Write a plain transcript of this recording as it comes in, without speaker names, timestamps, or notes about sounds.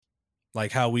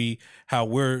Like how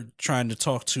we're trying to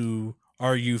talk to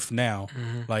our youth now.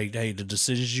 Like, hey, the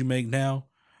decisions you make now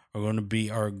are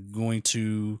going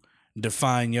to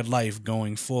define your life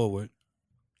going forward.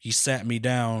 He sat me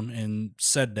down and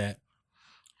said that.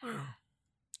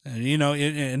 And,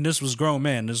 and this was grown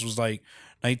man. This was like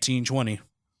 1920.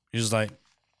 He was like,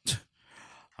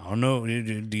 I don't know,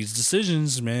 these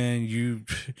decisions, man.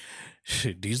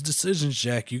 These decisions,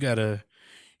 Jack. You gotta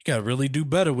really do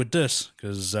better with this,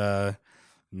 because I'm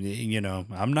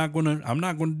not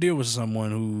gonna deal with someone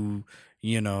who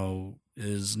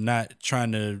is not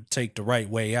trying to take the right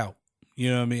way out.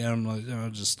 You know what I mean?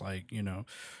 I'm just like,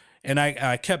 and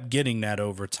I kept getting that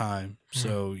over time.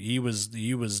 So he was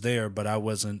there, but I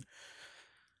wasn't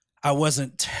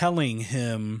telling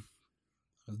him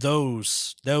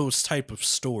those type of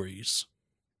stories.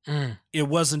 It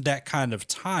wasn't that kind of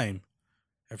time.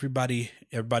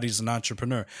 Everybody's an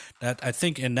entrepreneur. That I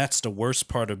think, and that's the worst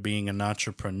part of being an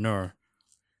entrepreneur.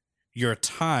 Your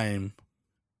time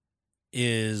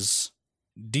is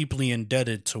deeply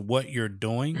indebted to what you're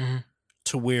doing,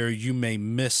 to where you may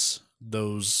miss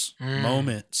those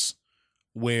moments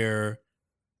where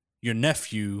your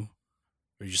nephew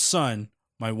or your son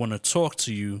might want to talk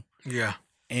to you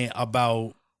and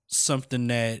about something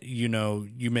that you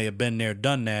may have been there,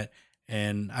 done that,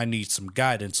 and I need some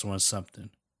guidance on something.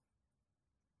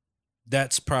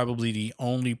 That's probably the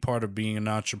only part of being an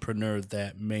entrepreneur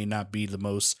that may not be the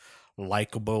most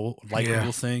likable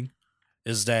thing,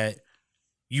 is that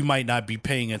you might not be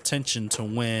paying attention to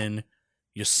when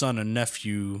your son or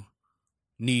nephew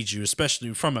needs you,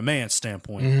 especially from a man's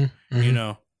standpoint.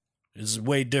 It's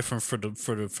way different for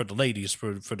the ladies,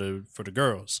 for the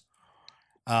girls.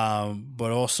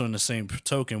 But also in the same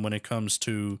token, when it comes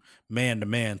to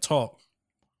man-to-man talk,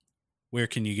 where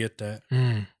can you get that?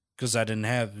 Because I didn't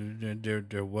have,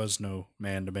 there was no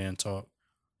man-to-man talk.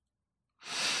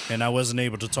 And I wasn't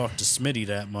able to talk to Smitty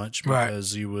that much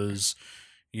because he was,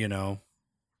 I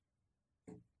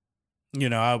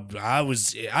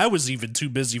was even too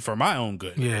busy for my own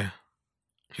good. Yeah.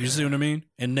 You see what I mean?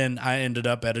 And then I ended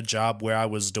up at a job where I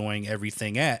was doing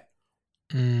everything at.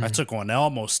 I took on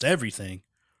almost everything.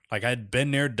 Like, I'd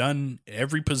been there, done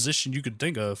every position you could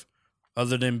think of,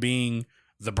 other than being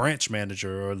the branch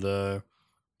manager or the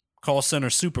call center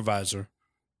supervisor.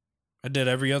 I did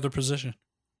every other position.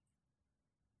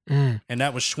 And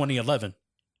that was 2011.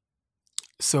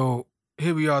 So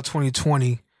here we are,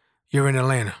 2020. You're in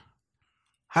Atlanta.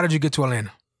 How did you get to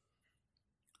Atlanta?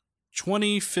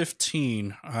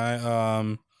 2015,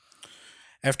 I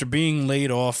after being laid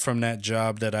off from that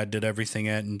job that I did everything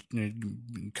at,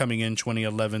 and coming in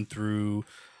 2011 through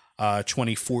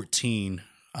 2014,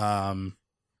 I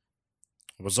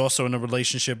was also in a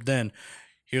relationship then.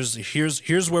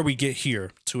 Here's where we get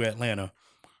here to Atlanta.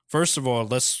 First of all,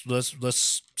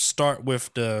 let's start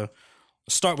with the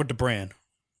brand.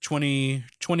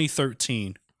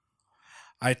 2013,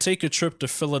 I take a trip to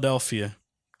Philadelphia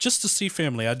just to see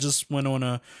family. I just went on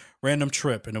a random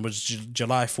trip, and it was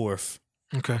July 4th.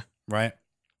 Okay. Right?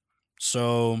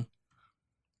 So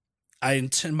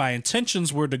my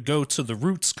intentions were to go to the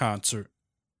Roots concert,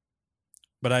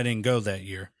 but I didn't go that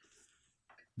year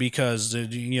because,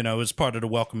 it's part of the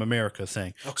Welcome America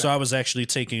thing. Okay. So I was actually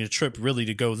taking a trip really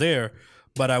to go there,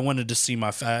 but I wanted to see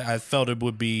I felt it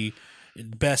would be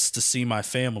best to see my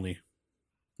family,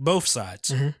 both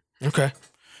sides. Okay.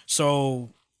 So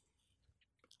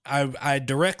I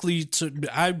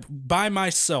by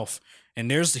myself, and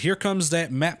here comes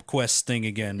that MapQuest thing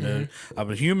again,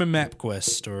 of a human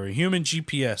MapQuest or a human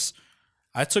GPS.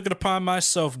 I took it upon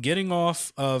myself getting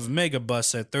off of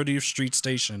Megabus at 30th Street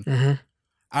Station.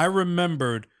 I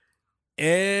remembered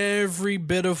every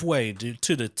bit of way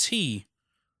to the T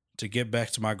to get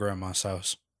back to my grandma's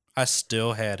house. I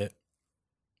still had it.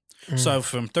 So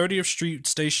from 30th Street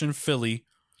Station, Philly,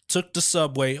 took the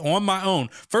subway on my own.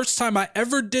 First time I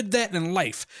ever did that in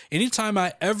life. Anytime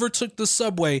I ever took the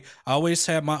subway, I always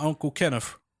had my Uncle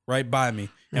Kenneth right by me,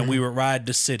 and we would ride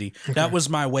the city. Okay. That was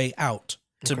my way out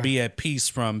to be at peace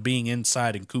from being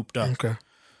inside and cooped up. Okay.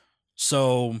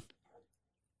 So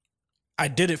I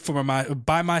did it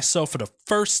by myself for the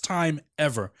first time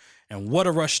ever, and what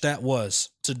a rush that was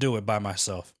to do it by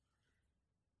myself.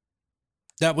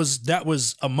 That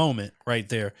was a moment right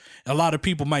there. A lot of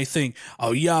people might think,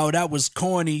 oh, yo, that was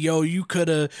corny. Yo, you could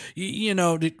have,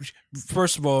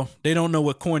 first of all, they don't know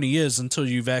what corny is until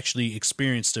you've actually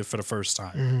experienced it for the first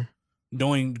time.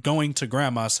 Going to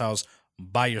grandma's house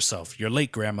by yourself, your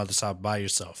late grandmother's house by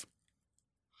yourself.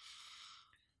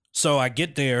 So I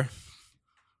get there.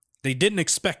 They didn't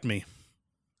expect me,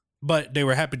 but they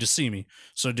were happy to see me.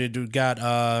 So they got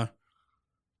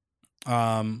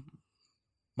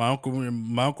My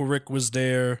uncle Rick was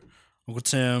there, Uncle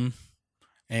Tim,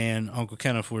 and Uncle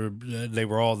Kenneth they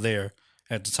were all there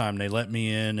at the time. They let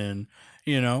me in, and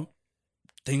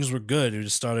things were good. It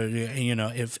just started,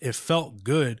 it felt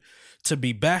good to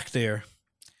be back there.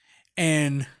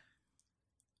 And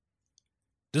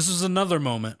this was another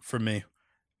moment for me.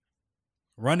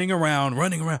 Running around.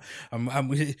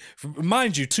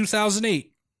 Mind you,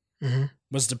 2008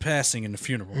 was the passing and the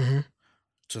funeral.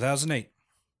 2008.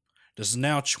 This is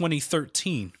now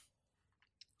 2013.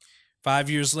 5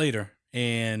 years later.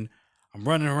 And I'm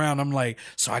running around. I'm like,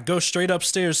 so I go straight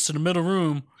upstairs to the middle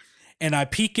room and I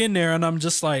peek in there and I'm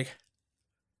just like,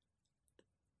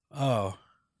 oh,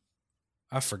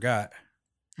 I forgot.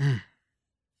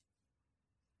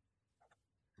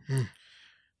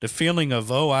 The feeling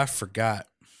of, oh, I forgot.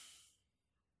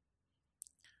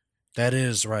 That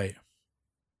is right.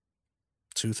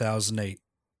 2008.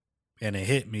 And it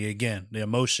hit me again. The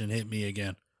emotion hit me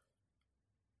again.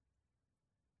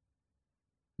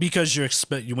 Because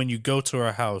when you go to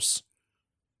her house,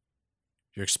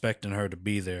 you're expecting her to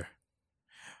be there.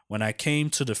 When I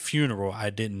came to the funeral, I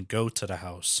didn't go to the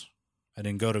house. I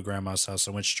didn't go to Grandma's house.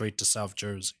 I went straight to South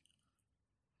Jersey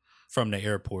from the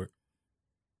airport.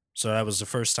 So that was the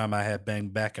first time I had been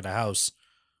back at the house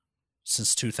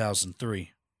since 2003.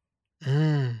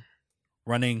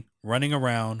 Running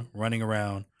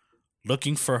around,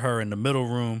 looking for her in the middle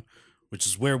room, which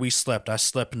is where we slept. I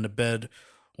slept in the bed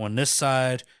on this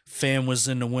side. Fan was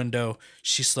in the window.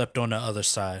 She slept on the other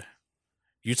side.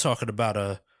 You talking about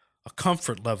a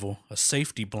comfort level, a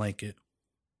safety blanket.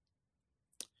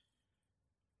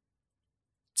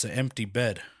 It's an empty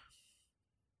bed.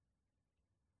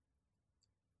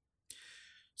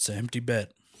 It's an empty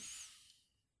bed.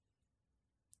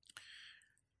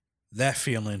 That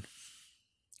feeling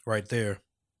right there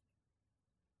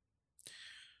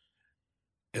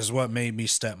is what made me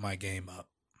step my game up.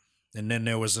 And then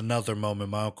there was another moment.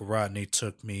 My Uncle Rodney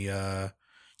took me out,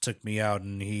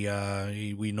 and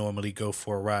we normally go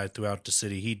for a ride throughout the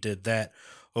city. He did that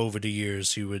over the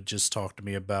years. He would just talk to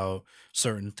me about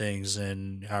certain things,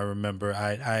 and I remember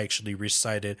I actually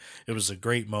recited. It was a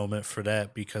great moment for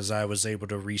that because I was able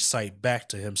to recite back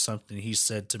to him something he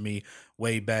said to me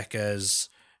way back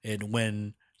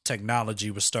when technology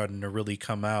was starting to really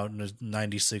come out in the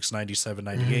 96, 97,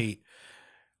 98.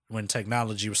 When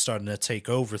technology was starting to take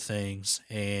over things,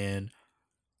 and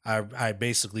I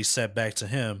basically said back to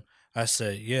him, I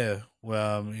said, yeah,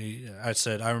 well, I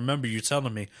said, I remember you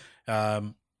telling me,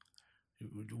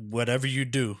 whatever you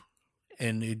do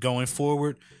and going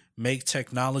forward, make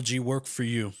technology work for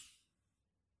you.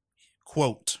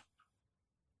 Quote.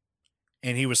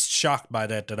 And he was shocked by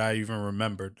that I even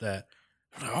remembered that.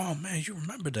 I'm like, oh man, you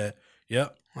remember that?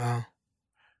 Yep. Wow.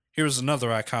 Here's another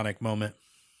iconic moment,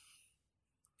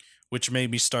 which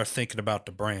made me start thinking about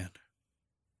the brand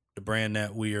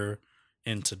that we are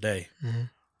in today.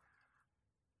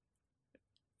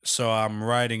 So I'm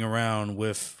riding around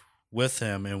with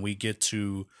him, and we get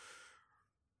to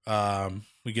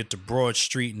Broad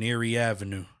Street and Erie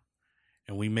Avenue,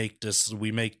 and we make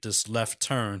this left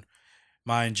turn.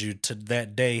 Mind you,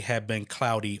 that day had been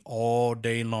cloudy all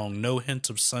day long. No hint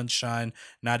of sunshine,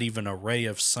 not even a ray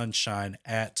of sunshine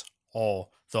at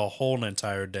all, the whole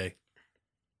entire day.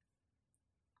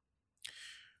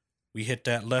 We hit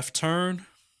that left turn.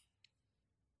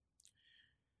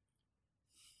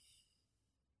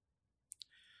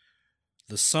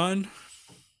 The sun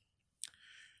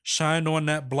shined on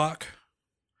that block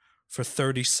for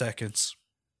 30 seconds.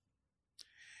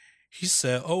 He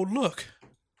said, oh, look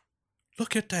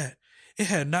at that. It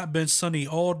had not been sunny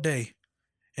all day.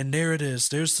 And there it is.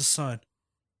 There's the sun.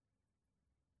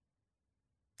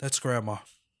 That's Grandma.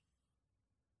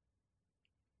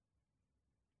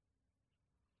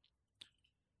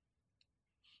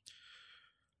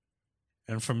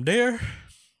 And from there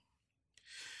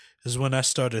is when I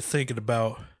started thinking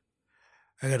about,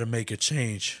 I got to make a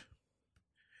change.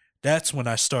 That's when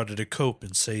I started to cope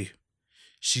and say,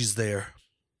 she's there.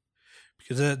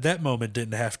 Because that moment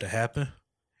didn't have to happen.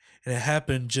 And it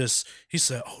happened just, he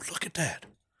said, oh, look at that.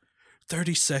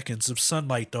 30 seconds of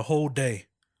sunlight the whole day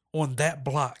on that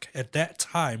block at that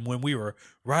time when we were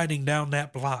riding down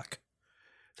that block.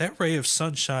 That ray of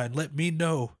sunshine let me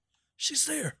know she's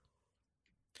there.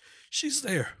 She's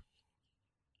there.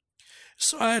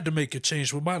 So I had to make a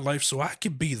change with my life so I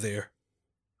could be there.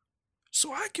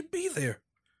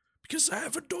 Because I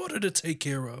have a daughter to take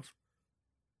care of.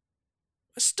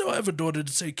 I still have a daughter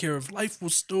to take care of. Life will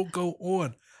still go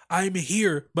on. I'm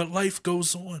here, but life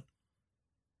goes on.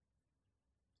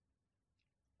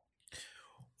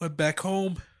 Went back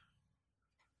home.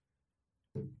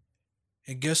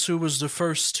 And guess who was the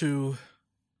first to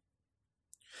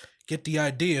get the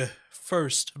idea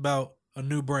first about a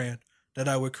new brand that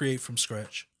I would create from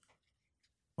scratch?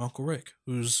 Uncle Rick,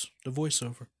 who's the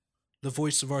voiceover, the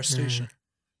voice of our station.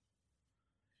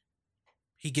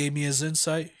 He gave me his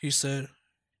insight. He said,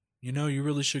 you know, you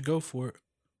really should go for it.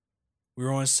 We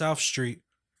were on South Street,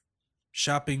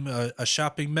 shopping, a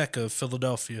shopping mecca of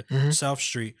Philadelphia, South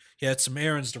Street. He had some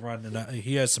errands to run, and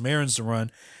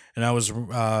I was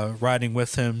riding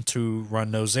with him to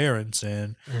run those errands.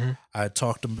 And I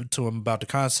talked to him about the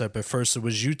concept. At first, it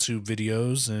was YouTube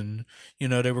videos, and you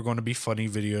know they were going to be funny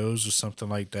videos or something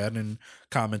like that, and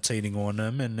commentating on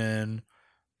them. And then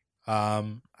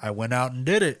I went out and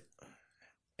did it.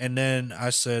 And then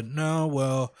I said, no,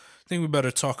 well, I think we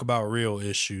better talk about real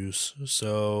issues.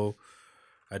 So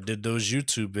I did those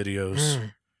YouTube videos.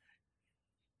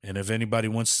 And if anybody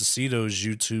wants to see those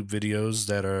YouTube videos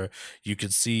that are, you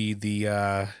can see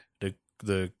the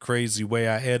crazy way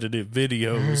I edited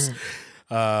videos,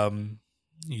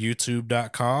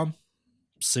 youtube.com,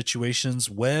 Situations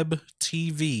Web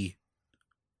TV.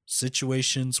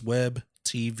 Situations Web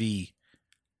TV.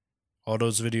 All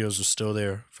those videos are still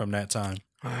there from that time.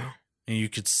 Wow. And you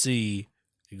could see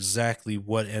exactly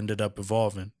what ended up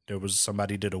evolving. There was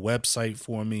somebody did a website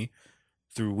for me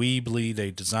through Weebly.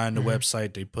 They designed the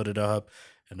website, they put it up,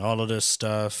 and all of this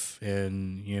stuff.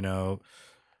 And, you know.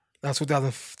 That's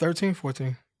 2013,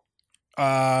 14?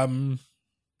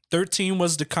 13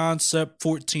 was the concept.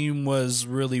 14 was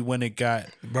really when it got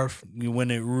birth.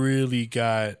 When it really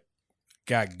got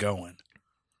going.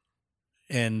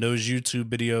 And those YouTube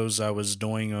videos, I was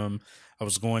doing them. I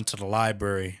was going to the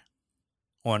library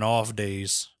on off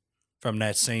days from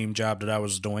that same job that I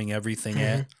was doing everything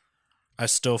at. I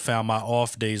still found my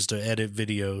off days to edit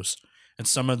videos. And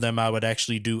some of them I would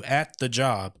actually do at the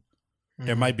job.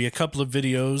 There might be a couple of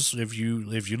videos. If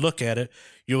you look at it,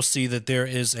 you'll see that there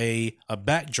is a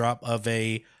backdrop of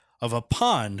a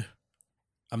pond,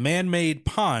 a man-made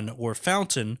pond or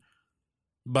fountain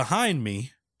behind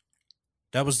me.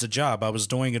 That was the job. I was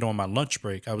doing it on my lunch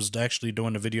break. I was actually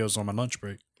doing the videos on my lunch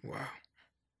break. Wow.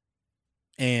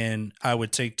 And I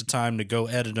would take the time to go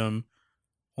edit them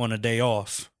on a day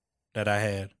off that I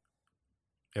had.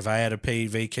 If I had a paid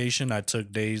vacation, I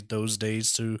took those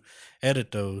days to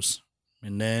edit those.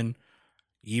 And then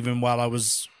even while I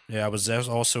was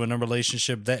also in a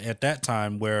relationship at that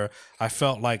time where I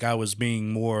felt like I was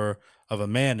being more of a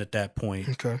man at that point.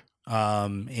 Okay.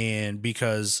 And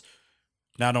because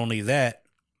not only that,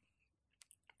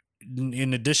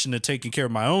 in addition to taking care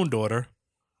of my own daughter,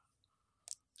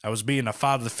 I was being a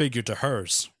father figure to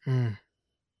hers.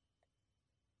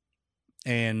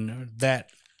 And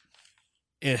that,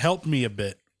 it helped me a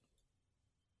bit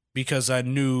because I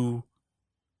knew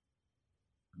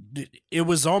it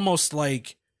was almost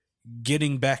like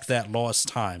getting back that lost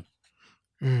time.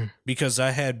 Because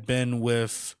I had been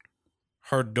with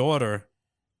her daughter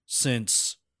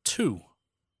since 2.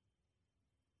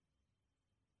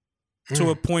 To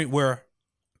a point where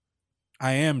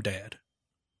I am dad.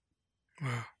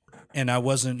 Wow. And I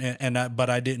wasn't, but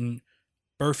I didn't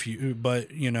birth you,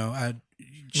 but you know,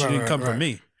 she didn't come from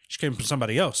me. She came from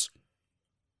somebody else.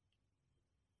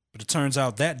 But it turns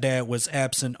out that dad was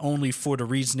absent only for the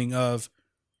reasoning of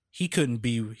he couldn't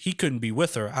be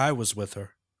with her. I was with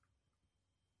her.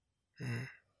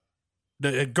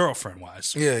 The girlfriend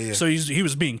wise. Yeah. So he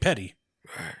was being petty.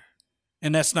 Right.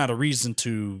 And that's not a reason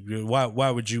to why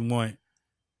would you want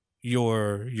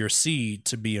your seed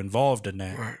to be involved in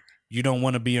that? Right. You don't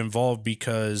want to be involved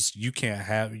because you can't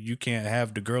have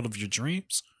the girl of your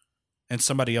dreams, and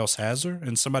somebody else has her,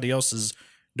 and somebody else is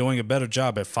doing a better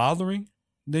job at fathering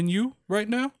than you right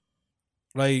now.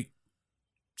 Like,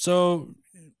 so,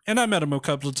 and I met him a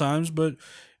couple of times, but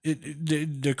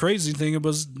the crazy thing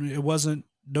it wasn't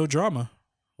no drama.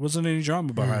 It wasn't any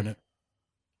drama behind it.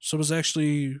 So it was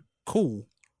actually cool.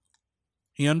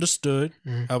 He understood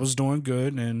I was doing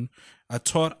good, and I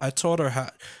taught her how.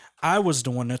 I was the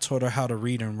one that taught her how to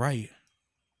read and write,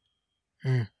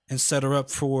 and set her up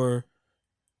for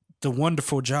the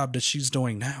wonderful job that she's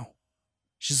doing now.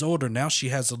 She's older now. She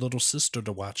has a little sister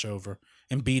to watch over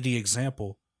and be the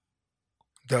example.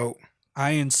 Dope.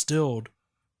 I instilled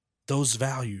those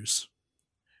values.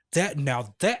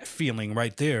 That feeling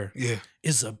right there,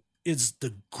 is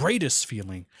the greatest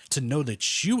feeling, to know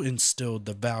that you instilled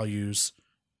the values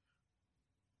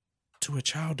to a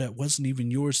child that wasn't even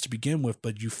yours to begin with,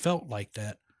 but you felt like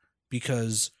that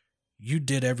because you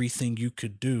did everything you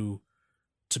could do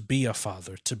to be a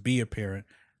father, to be a parent.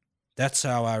 That's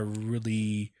how I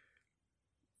really,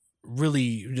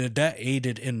 that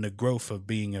aided in the growth of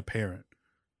being a parent.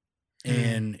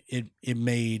 and it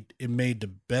made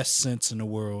the best sense in the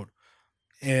world.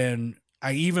 And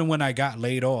I, even when I got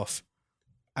laid off,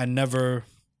 that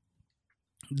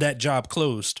job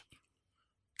closed,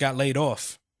 got laid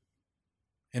off.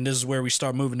 And this is where we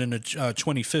start moving into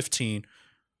 2015.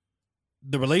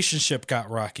 The relationship got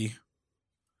rocky.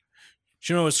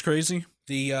 Do you know what's crazy?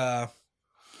 It's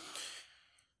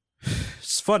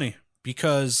funny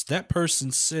because that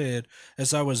person said,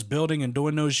 as I was building and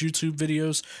doing those YouTube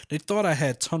videos, they thought I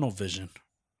had tunnel vision.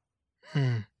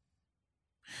 When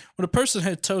a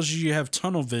person tells you have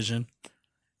tunnel vision,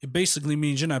 it basically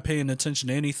means you're not paying attention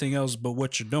to anything else but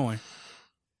what you're doing.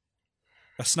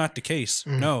 That's not the case.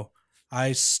 No,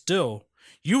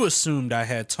 you assumed I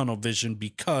had tunnel vision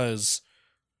because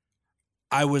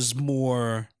I was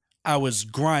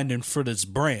grinding for this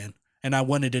brand and I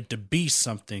wanted it to be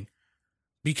something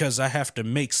because I have to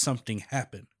make something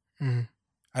happen. I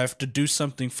have to do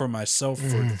something for myself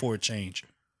for a change.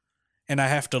 And I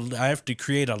have to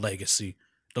create a legacy.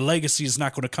 The legacy is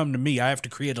not going to come to me. I have to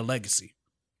create a legacy.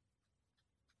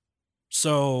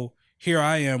 So here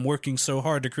I am working so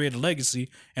hard to create a legacy,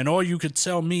 and all you could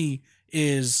tell me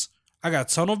is I got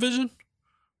tunnel vision?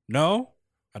 No,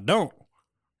 I don't.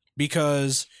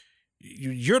 Because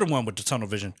you're the one with the tunnel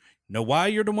vision. Know why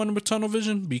you're the one with tunnel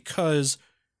vision? Because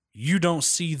you don't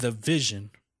see the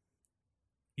vision.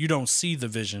 You don't see the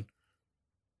vision.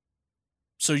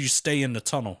 So you stay in the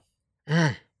tunnel.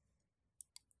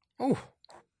 Ooh.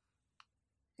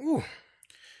 Ooh.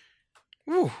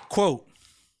 Ooh. Quote,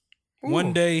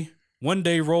 One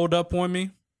day rolled up on me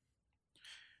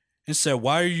and said,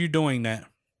 "Why are you doing that?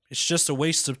 It's just a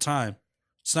waste of time.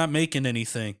 It's not making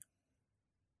anything."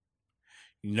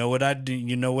 You know what I did?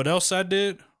 You know what else I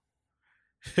did?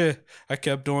 I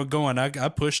kept on going. I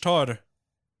pushed harder.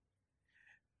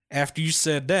 After you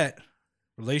said that,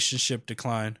 relationship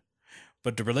declined.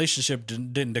 But the relationship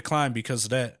didn't decline because of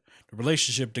that. The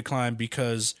relationship declined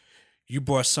because you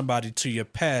brought somebody to your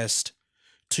past,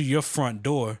 to your front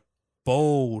door.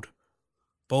 Bold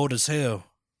as hell.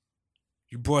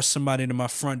 You brought somebody to my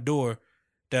front door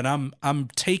that I'm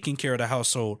taking care of the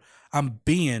household. I'm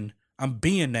being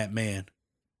that man.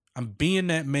 I'm being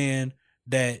that man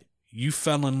that you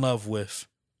fell in love with.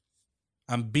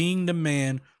 I'm being the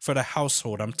man for the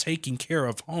household. I'm taking care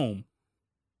of home.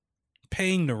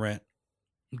 Paying the rent.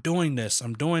 I'm doing this.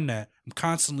 I'm doing that. I'm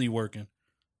constantly working.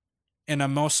 And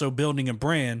I'm also building a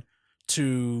brand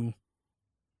to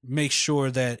make sure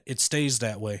that it stays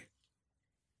that way.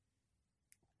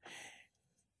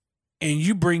 And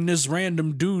you bring this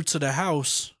random dude to the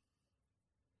house.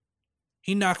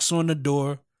 He knocks on the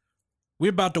door. We're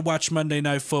about to watch Monday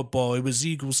Night Football. It was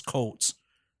Eagles Colts.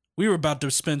 We were about to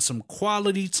spend some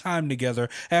quality time together.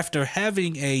 After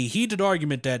having a heated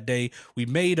argument that day, we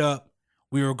made up.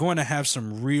 We were going to have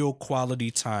some real quality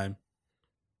time.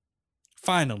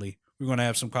 Finally, we're going to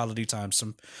have some quality time,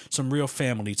 some real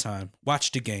family time.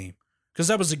 Watch the game. Because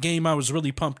that was a game I was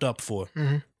really pumped up for.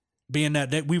 Being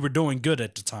that we were doing good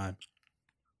at the time.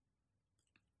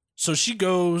 So she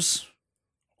goes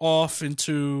off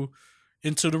into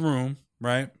the room,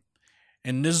 right?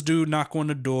 And this dude knock on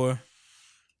the door.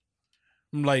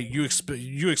 I'm like, you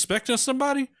expecting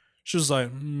somebody? She was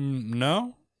like,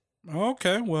 no.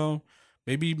 Okay, well,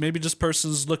 maybe this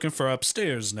person's looking for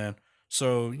upstairs then.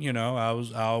 So,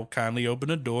 I'll kindly open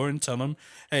the door and tell them,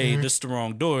 hey, this is the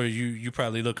wrong door. You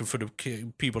probably looking for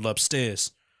the people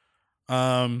upstairs.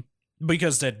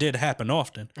 Because that did happen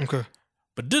often. Okay.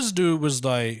 But this dude was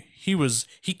like,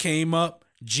 he came up,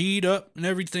 G'd up and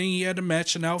everything. He had a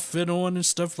matching outfit on and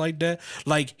stuff like that.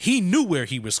 Like, he knew where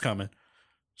he was coming.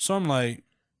 So I'm like,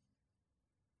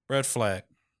 red flag.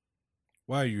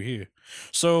 Why are you here?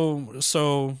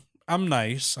 So I'm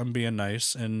nice. I'm being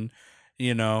nice. And,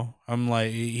 I'm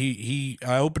like,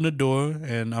 I open the door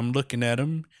and I'm looking at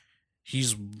him.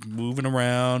 He's moving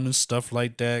around and stuff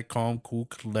like that. Calm, cool,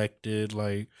 collected.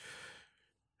 Like,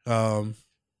 and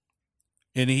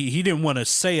he didn't want to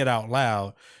say it out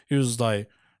loud. He was like,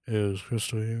 "Is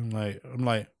Crystal here?" I'm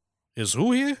like, "Is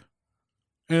who here?"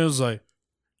 And it was like,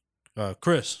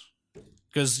 Chris,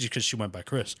 because she went by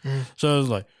Chris. So I was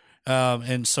like,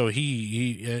 and so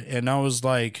he and I was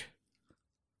like,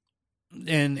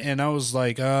 and I was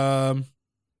like,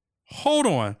 hold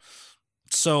on.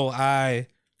 So I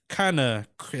kind of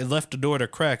left the door to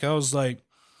crack. I was like,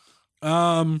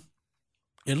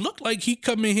 it looked like he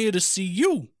come in here to see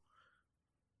you.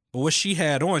 But what she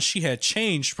had on, she had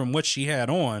changed from what she had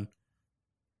on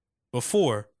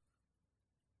before.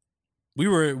 We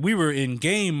were in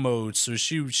game mode, so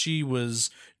she was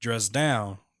dressed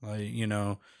down, like,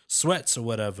 sweats or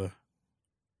whatever.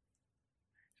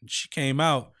 And she came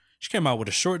out. She came out with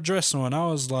a short dress on. I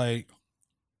was like,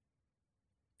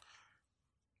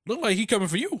 look like he coming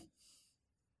for you.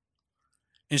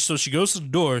 And so she goes to the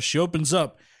door. She opens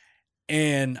up,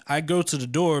 and I go to the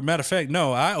door. Matter of fact,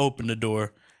 no, I open the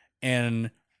door, and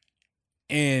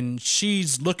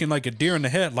she's looking like a deer in the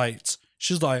headlights.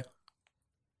 She's like,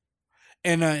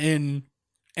 and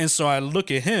so I look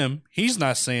at him. He's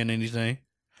not saying anything.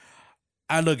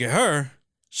 I look at her.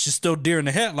 She's still deer in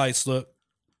the headlights. Look.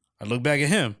 I look back at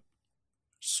him.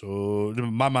 So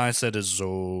my mindset is,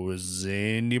 so is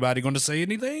anybody going to say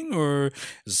anything? Or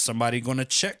is somebody going to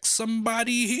check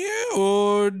somebody here?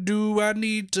 Or do I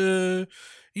need to,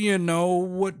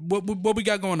 what we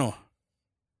got going on?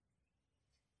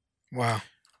 Wow.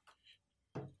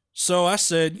 So I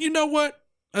said, you know what?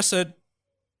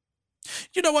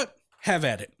 Have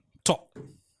at it. Talk.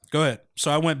 Go ahead. So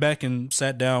I went back and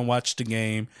sat down, watched the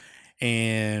game,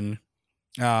 and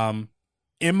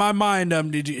in my mind,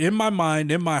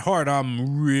 in my heart,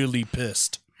 I'm really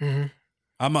pissed. Mm-hmm.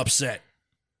 I'm upset.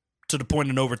 To the point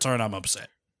in overturn, I'm upset.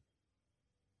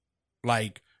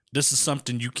 Like, this is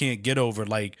something you can't get over.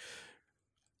 Like,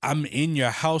 I'm in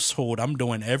your household. I'm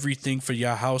doing everything for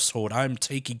your household. I'm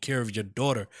taking care of your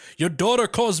daughter. Your daughter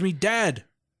calls me dad.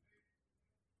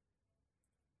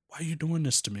 Why are you doing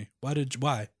this to me?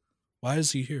 Why? Why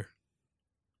is he here?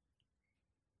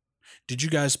 Did you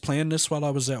guys plan this while I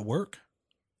was at work?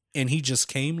 And he just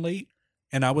came late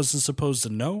and I wasn't supposed to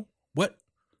know? What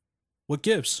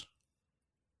gives?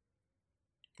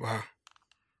 Wow.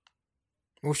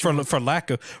 For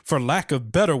lack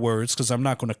of better words, because I'm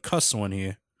not going to cuss on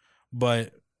here,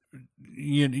 but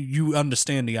you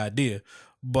understand the idea.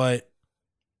 But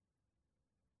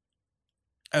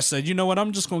I said, you know what?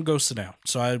 I'm just going to go sit down.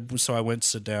 So I went to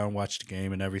sit down, watched the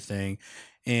game and everything,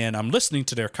 and I'm listening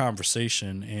to their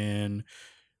conversation, and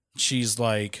she's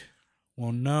like,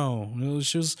 well, no.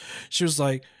 She was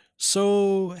like,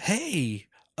 so, hey,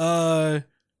 do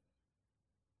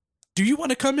you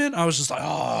want to come in? I was just like,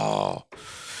 oh,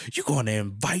 you going to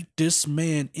invite this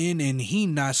man in and he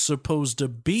not supposed to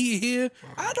be here?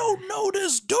 I don't know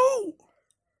this dude. What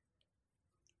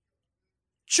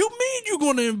you mean you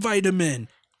going to invite him in?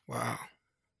 Wow.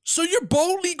 So you're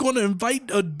boldly going to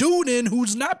invite a dude in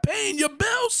who's not paying your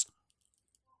bills?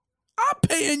 I'm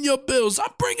paying your bills.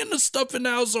 I'm bringing the stuff in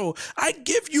the household. I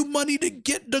give you money to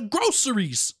get the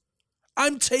groceries.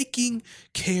 I'm taking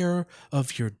care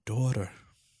of your daughter.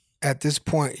 At this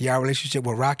point, y'all relationship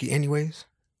with Rocky anyways?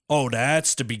 Oh,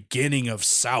 that's the beginning of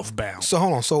Southbound. So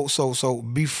hold on. So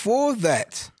before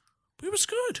that, We was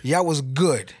good. y'all was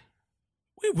good.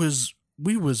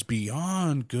 We was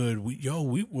beyond good. We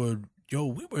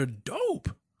were dope.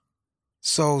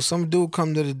 So some dude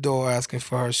come to the door asking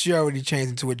for her. She already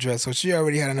changed into a dress, so she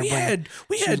already had an brain.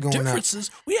 We had differences.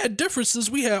 We had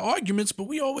differences. We had arguments, but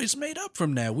we always made up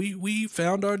from that. We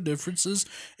found our differences,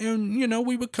 and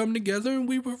we would come together, and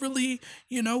we would really,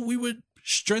 we would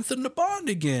strengthen the bond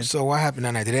again. So what happened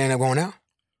that night? Did they end up going out?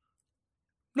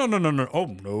 No.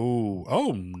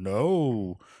 Oh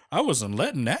no. I wasn't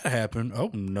letting that happen.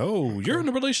 Oh no. You're in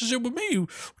a relationship with me.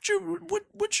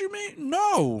 What you mean?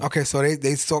 No. Okay, so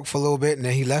they talked for a little bit and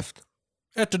then he left?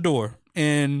 At the door.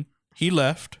 And he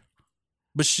left.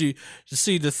 But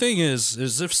the thing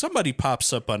is if somebody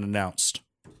pops up unannounced.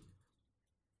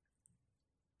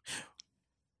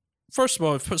 First of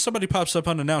all, if somebody pops up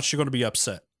unannounced, you're going to be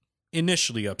upset.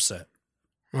 Initially upset.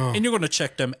 Oh. And you're going to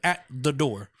check them at the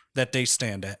door that they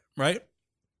stand at, right?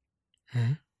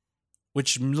 Mm-hmm.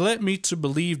 Which led me to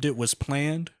believe it was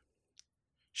planned.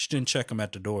 She didn't check him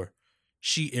at the door.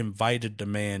 She invited the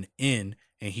man in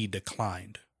and he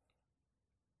declined.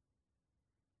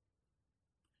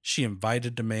 She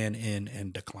invited the man in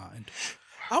and declined.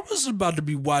 I wasn't about to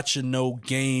be watching no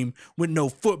game with no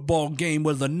football game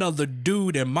with another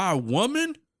dude and my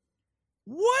woman.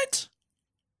 What?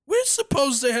 We're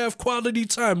supposed to have quality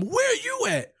time. Where are you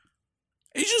at?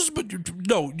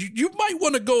 You might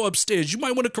want to go upstairs. You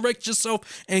might want to correct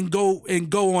yourself and go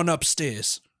on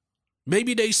upstairs.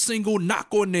 Maybe they single, knock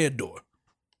on their door.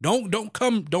 Don't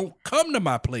come to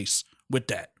my place with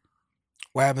that.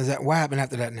 What happened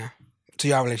after that now? To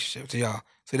y'all relationship, to y'all.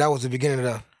 So that was the beginning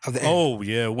of the end. Oh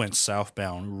yeah, it went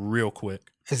southbound real quick.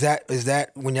 Is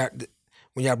that when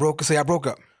y'all broke? So y'all broke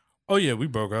up. Oh yeah, we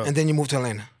broke up. And then you moved to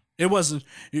Atlanta.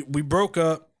 We broke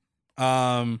up.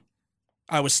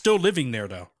 I was still living there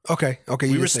though. Okay.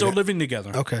 We were still living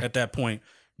together. Okay. At that point,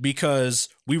 because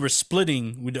we were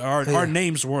splitting. Our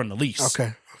names were on the lease.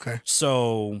 Okay.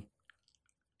 So,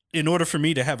 in order for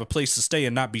me to have a place to stay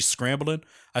and not be scrambling,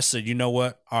 I said, you know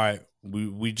what? All right,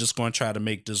 we just going to try to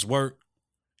make this work,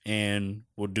 and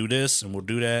we'll do this and we'll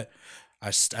do that.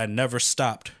 I never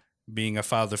stopped being a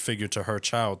father figure to her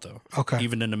child, though. Okay.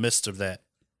 Even in the midst of that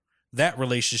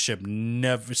relationship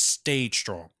never stayed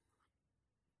strong.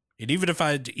 And even if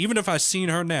I seen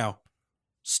her now,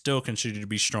 still continue to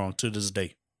be strong to this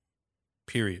day.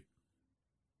 Period.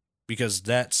 Because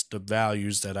that's the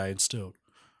values that I instilled.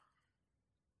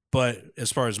 But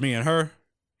as far as me and her,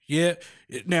 yeah.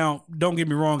 Now, don't get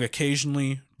me wrong.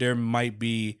 Occasionally, there might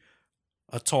be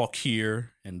a talk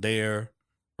here and there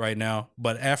right now.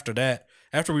 But after that,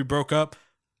 after we broke up,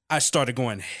 I started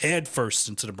going head first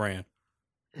into the brand.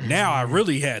 Now I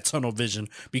really had tunnel vision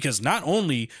because not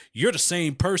only you're the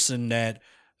same person that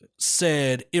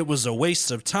said it was a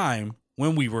waste of time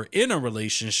when we were in a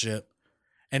relationship,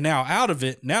 and now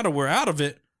now that we're out of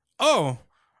it, oh,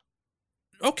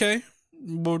 okay,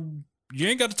 well, you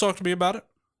ain't got to talk to me about it.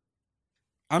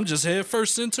 I'm just head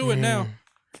first into it now,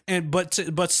 and but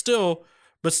still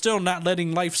not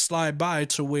letting life slide by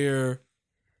to where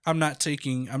I'm not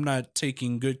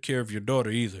taking good care of your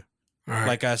daughter either. Right.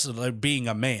 Like I said, like being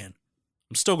a man,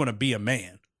 I'm still going to be a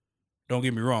man. Don't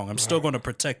get me wrong. I'm still going to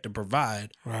protect and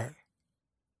provide. Right.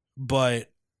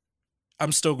 But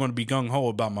I'm still going to be gung ho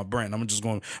about my brand. I'm just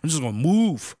going to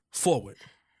move forward.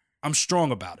 I'm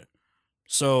strong about it.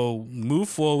 So move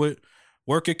forward.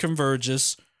 Work at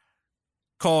Convergys.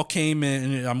 Call came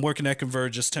in. I'm working at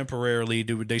Convergys temporarily.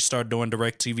 They start doing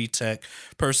DirecTV Tech.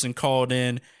 Person called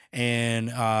in. And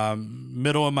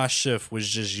middle of my shift was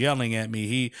just yelling at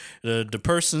me. The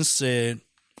person said,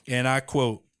 and I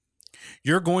quote,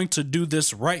 "You're going to do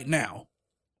this right now,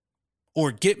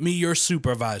 or get me your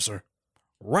supervisor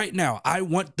right now. I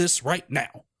want this right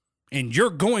now, and you're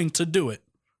going to do it."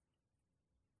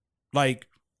 Like,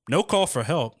 no call for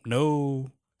help,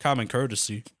 no common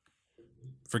courtesy.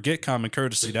 Forget common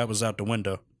courtesy. That was out the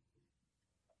window.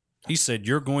 He said,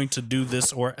 "You're going to do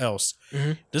this or else."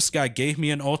 Mm-hmm. This guy gave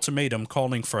me an ultimatum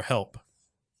calling for help.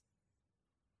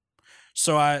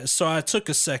 So I took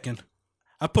a second.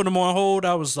 I put him on hold.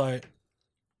 I was like,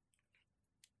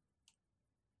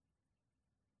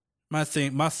 my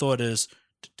thought is,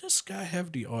 did this guy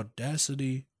have the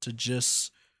audacity to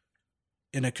just,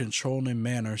 in a controlling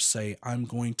manner, say, "I'm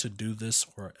going to do this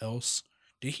or else"?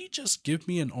 Did he just give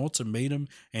me an ultimatum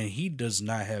and he does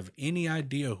not have any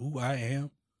idea who I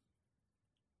am?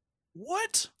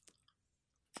 What?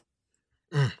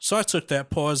 So I took that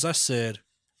pause. I said,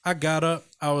 I got up.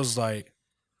 I was like,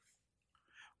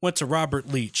 went to Robert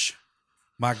Leach,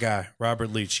 my guy,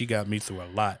 Robert Leach. He got me through a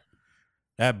lot.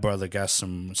 That brother got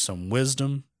some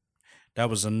wisdom. That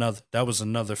was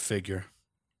another figure,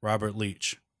 Robert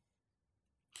Leach.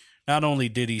 Not only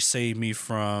did he save me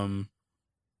from,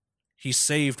 he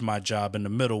saved my job in the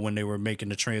middle when they were making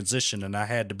the transition and I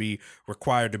had to be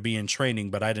required to be in training,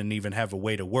 but I didn't even have a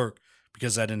way to work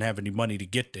because I didn't have any money to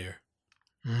get there.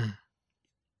 Mm.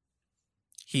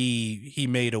 He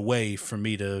made a way for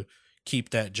me to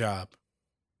keep that job,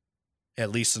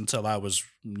 at least until I was,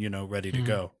 ready to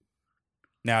go.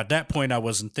 Now, at that point, I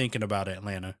wasn't thinking about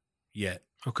Atlanta yet.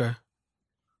 Okay.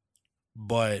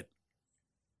 But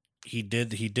he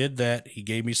did that. He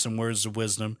gave me some words of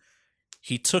wisdom.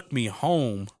 He took me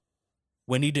home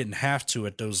when he didn't have to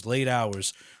at those late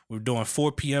hours. We were doing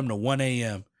 4 p.m. to 1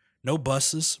 a.m. No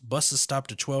buses. Buses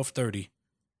stopped at 12:30.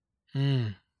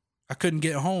 I couldn't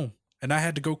get home, and I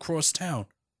had to go cross town.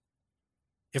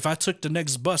 If I took the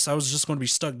next bus, I was just going to be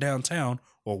stuck downtown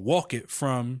or walk it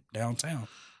from downtown.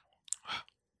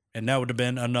 And that would have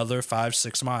been another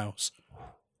 5-6 miles.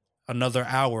 Another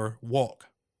hour walk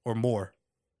or more.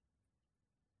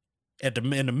 In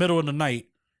the middle of the night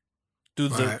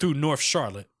through North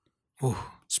Charlotte. Ooh.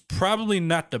 It's probably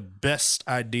not the best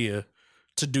idea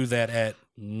to do that at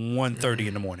 1:30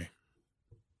 in the morning.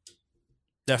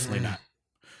 Definitely not.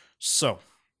 So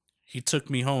he took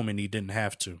me home and he didn't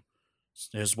have to.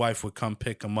 His wife would come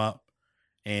pick him up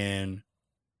and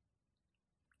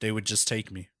they would just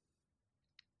take me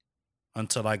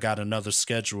until I got another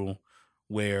schedule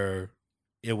where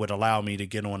it would allow me to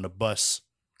get on the bus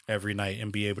every night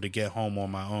and be able to get home on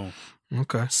my own.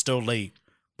 Okay. Still late,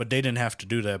 but they didn't have to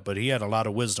do that. But he had a lot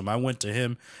of wisdom. I went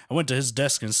to his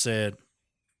desk and said,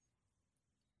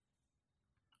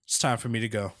 "It's time for me to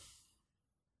go.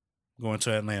 I'm going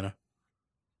to Atlanta.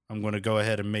 I'm going to go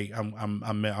ahead and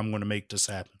I'm going to make this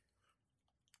happen."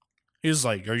 He was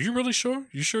like, "Are you really sure?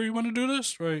 You sure you want to do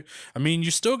this? Right? I mean,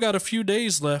 you still got a few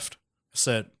days left." I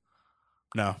said,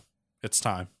 "No, it's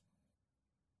time.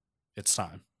 It's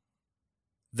time."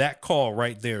 That call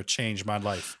right there changed my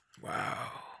life.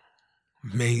 Wow.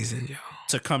 Amazing, yo.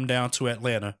 To come down to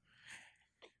Atlanta.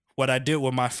 What I did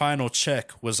with my final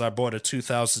check was I bought a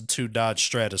 2002 Dodge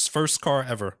Stratus. First car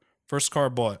ever. First car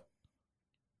bought.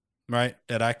 right?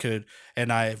 That I could,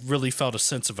 and I really felt a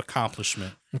sense of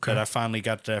accomplishment Okay. that I finally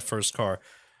got to that first car.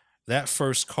 That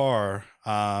first car,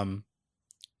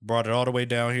 brought it all the way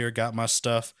down here, got my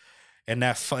stuff, and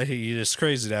that it's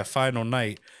crazy. That final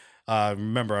night,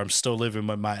 remember I'm still living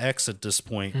with my ex at this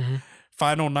point. Mm-hmm.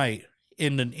 Final night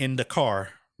in the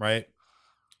car, right?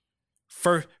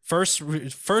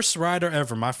 First rider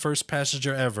ever, my first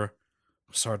passenger ever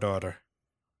was our daughter.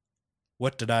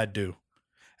 What did I do?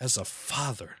 As a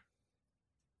father,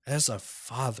 I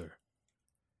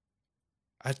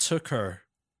took her.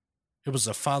 It was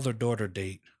a father-daughter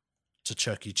date to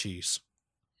Chuck E. Cheese.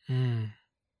 Mm.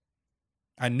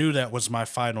 I knew that was my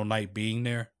final night being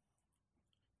there,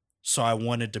 so I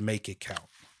wanted to make it count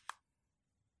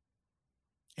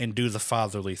and do the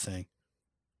fatherly thing.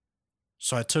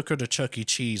 So I took her to Chuck E.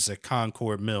 Cheese at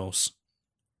Concord Mills.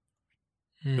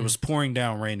 Mm. It was pouring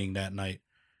down raining that night,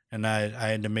 and I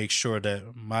had to make sure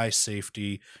that my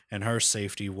safety and her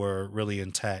safety were really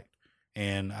intact,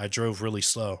 and I drove really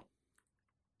slow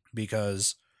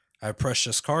because I had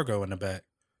precious cargo in the back.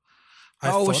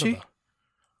 How old was she?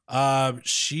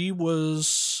 She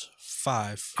was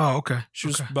 5. Oh, okay. She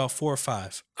was about 4 or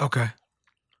 5. Okay.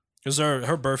 Because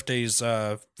her birthday's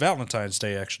Valentine's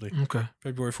Day, actually. Okay.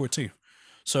 February 14th.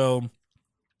 So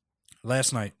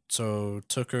last night,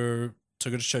 took her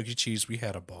to Chuck E. Cheese. We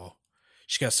had a ball.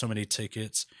 She got so many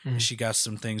tickets. Mm. And she got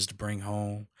some things to bring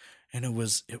home, and it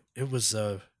was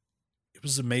an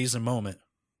amazing moment.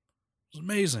 It was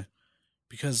amazing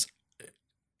because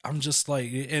I'm just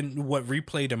like, and what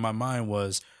replayed in my mind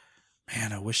was,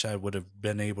 man, I wish I would have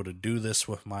been able to do this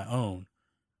with my own.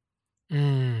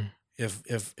 Mm.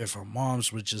 If our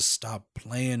moms would just stop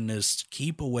playing this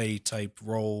keep away type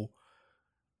role,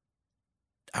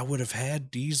 I would have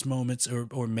had these moments,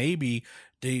 or maybe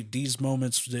these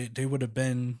moments they would have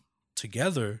been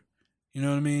together. You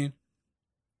know what I mean?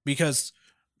 Because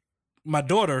my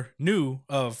daughter knew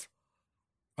of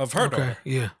her daughter.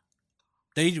 Yeah.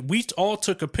 We all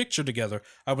took a picture together.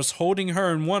 I was holding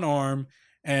her in one arm,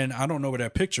 and I don't know where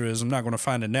that picture is. I'm not going to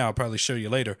find it now. I'll probably show you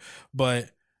later.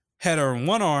 But had her in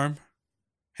one arm,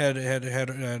 had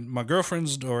my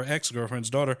girlfriend's or ex-girlfriend's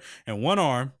daughter in one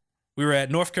arm. We were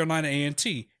at North Carolina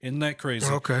A&T. Isn't that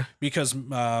crazy? Okay. Because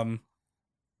Kashana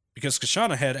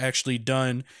had actually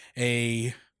done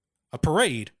a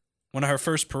parade, one of her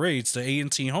first parades, the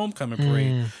A&T homecoming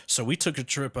parade. Mm. So we took a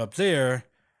trip up there.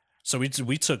 So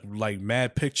we took like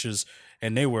mad pictures,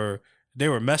 and they were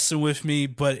messing with me,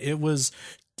 but it was,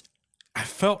 I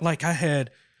felt like I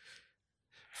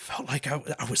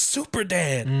was super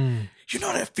dad. Mm. You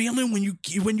know that feeling when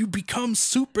you become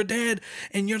super dad,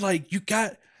 and you're like,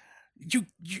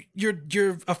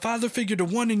 you're a father figure to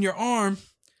one in your arm,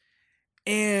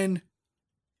 and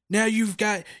now you've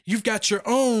got your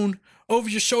own over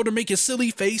your shoulder making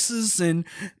silly faces and,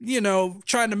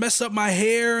 trying to mess up my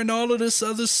hair and all of this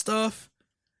other stuff.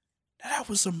 That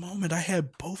was a moment I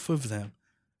had both of them.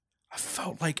 I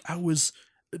felt like I was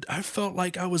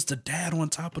the dad on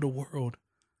top of the world.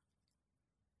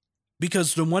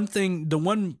 Because the one thing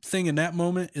in that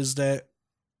moment is that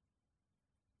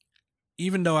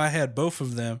even though I had both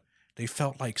of them, they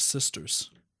felt like sisters,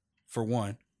 for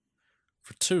one.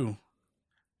 For two,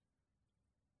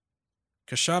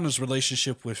 Kashana's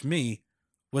relationship with me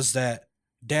was that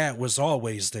dad was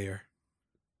always there.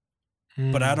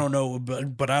 Mm. But I don't know,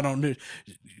 but I don't know.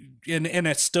 And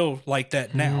it's still like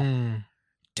that now. Mm.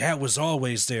 Dad was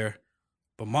always there,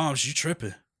 but moms, you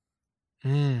tripping.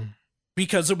 Mm.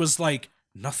 Because it was like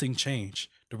nothing changed.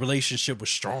 The relationship was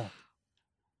strong.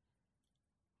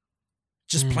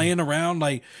 Just playing around,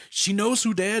 like she knows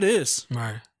who dad is.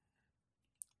 Right.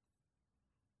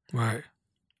 Right.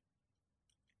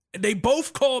 And they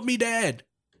both called me dad.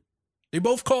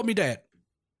 Mm.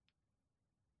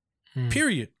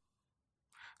 Period.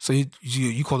 So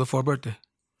you called her for her birthday?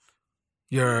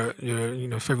 Your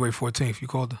February 14th, you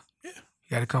called her? Yeah.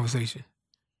 You had a conversation.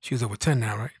 She was over 10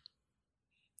 now, right?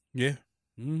 Yeah.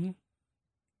 Mm-hmm.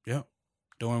 Yep.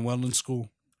 Doing well in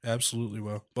school. Absolutely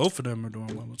well. Both of them are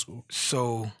doing well in school.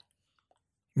 So,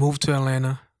 moved to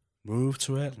Atlanta.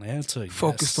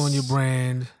 Focused on your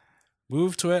brand.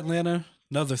 Moved to Atlanta.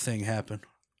 Another thing happened.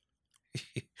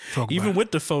 Even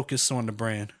with the focus on the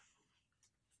brand.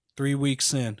 3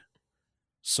 weeks in.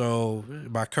 So,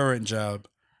 my current job,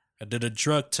 I did a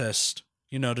drug test.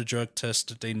 You know, the drug test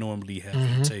that they normally have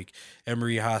you take.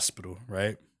 Emory Hospital,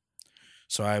 right?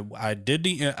 So I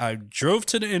drove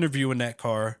to the interview in that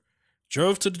car,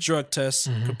 drove to the drug test,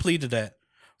 completed that.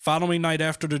 Following night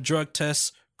after the drug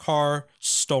test, car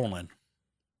stolen.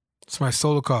 Somebody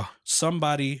stole the car.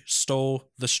 Somebody stole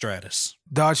the Stratus.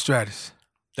 Dodge Stratus.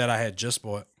 That I had just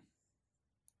bought.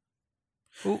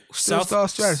 Ooh, still star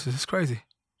strategist. It's crazy.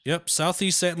 Yep,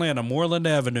 Southeast Atlanta, Moreland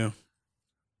Avenue.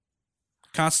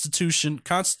 Constitution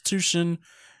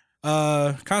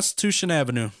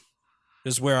Avenue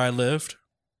is where I lived.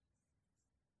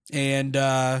 And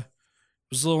it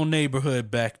was a little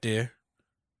neighborhood back there.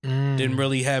 Didn't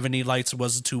really have any lights. It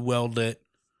wasn't too well lit.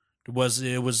 It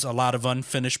was a lot of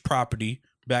unfinished property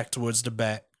back towards the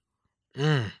back.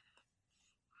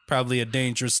 Probably a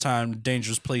dangerous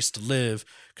place to live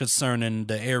concerning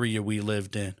the area we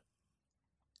lived in.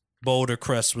 Boulder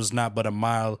Crest was not but a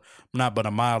mile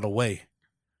away.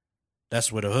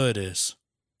 That's where the hood is.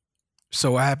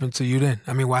 So what happened to you then?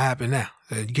 I mean, what happened now?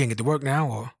 You can't get to work now,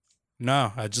 or?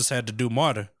 No, I just had to do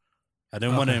MARTA. I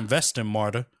didn't want to invest in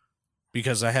MARTA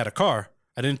because I had a car.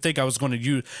 I didn't think I was going to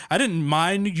use. I didn't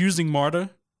mind using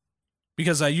MARTA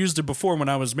because I used it before when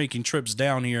I was making trips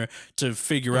down here to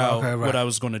figure out what I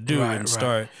was going to do and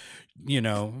start,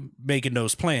 making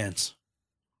those plans.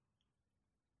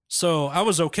 So I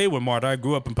was okay with MARTA. I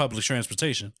grew up in public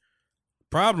transportation.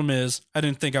 Problem is, I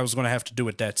didn't think I was going to have to do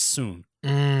it that soon.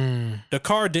 The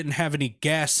car didn't have any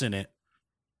gas in it.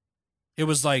 It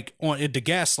was like the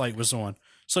gas light was on,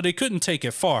 so they couldn't take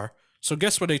it far. So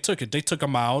guess where they took it? They took it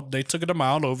a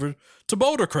mile over to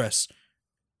Boulder Crest,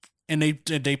 and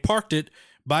they parked it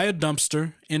by a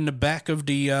dumpster in the back of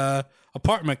the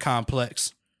apartment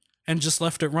complex, and just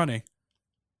left it running.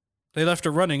 They left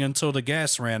it running until the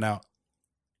gas ran out.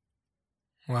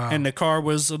 Wow. And the car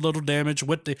was a little damaged.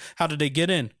 How did they get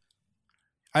in?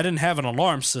 I didn't have an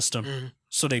alarm system,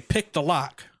 so they picked the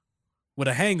lock with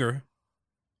a hanger.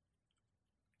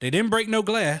 They didn't break no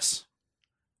glass.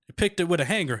 They picked it with a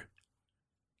hanger,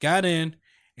 got in,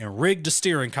 and rigged the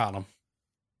steering column.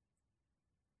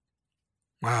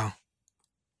 Wow.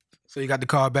 So you got the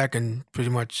car back and pretty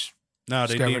much... No,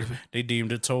 they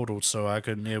deemed it totaled, so I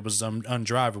couldn't. It was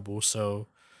undrivable, so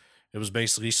it was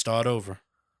basically start over.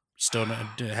 Still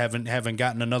haven't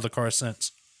gotten another car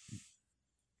since,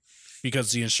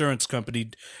 because the insurance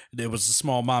company, it was a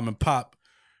small mom and pop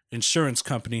insurance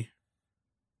company.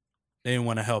 They didn't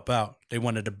want to help out. They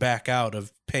wanted to back out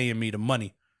of paying me the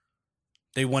money.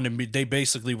 They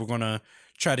basically were going to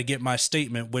try to get my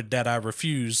statement with that I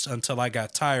refused until I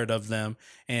got tired of them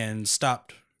and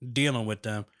stopped dealing with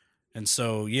them. And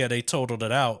so, yeah, they totaled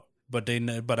it out, but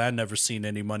I never seen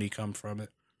any money come from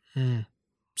it.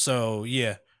 So,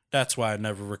 yeah. That's why I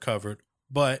never recovered.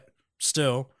 But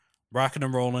still, rocking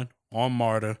and rolling on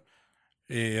MARTA,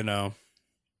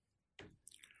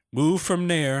 moved from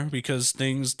there because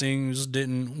things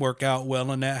didn't work out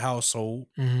well in that household.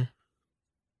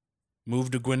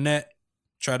 Moved to Gwinnett,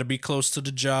 tried to be close to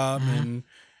the job, and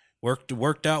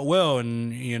worked out well.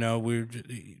 And we're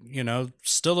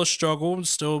still a struggle,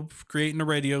 still creating a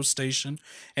radio station.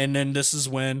 And then this is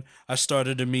when I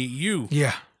started to meet you.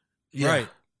 Yeah. Right.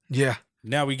 Yeah.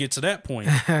 Now we get to that point.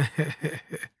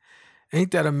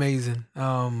 Ain't that amazing?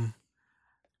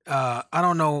 I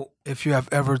don't know if you have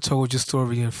ever told your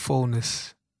story in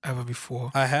fullness ever before.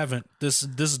 I haven't. This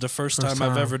is the first time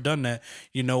I've ever done that.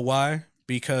 You know why?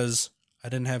 Because I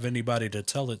didn't have anybody to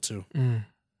tell it to.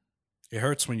 It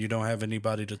hurts when you don't have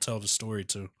anybody to tell the story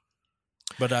to.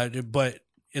 But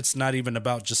it's not even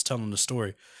about just telling the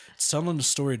story. It's telling the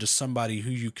story to somebody who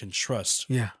you can trust.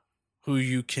 Yeah. Who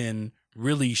you can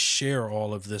really share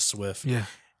all of this with,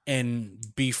 and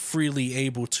be freely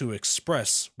able to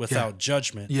express without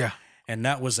judgment. Yeah. And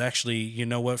that was actually,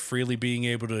 freely being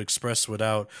able to express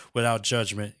without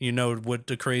judgment. You know what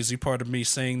the crazy part of me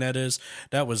saying that is?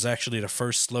 That was actually the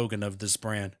first slogan of this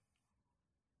brand.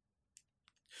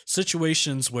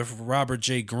 Situations with Robert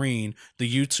J. Green,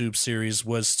 the YouTube series,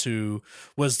 was the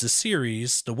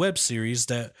web series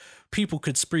that people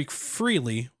could speak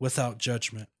freely without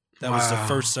judgment. That was the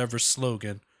first ever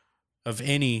slogan of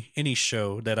any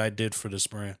show that I did for this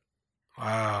brand.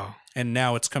 Wow. And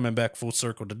now it's coming back full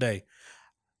circle today.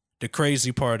 The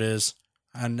crazy part is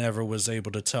I never was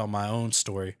able to tell my own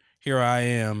story. Here I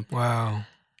am. Wow.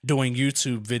 Doing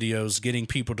YouTube videos, getting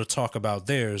people to talk about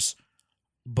theirs,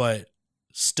 but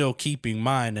still keeping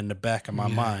mine in the back of my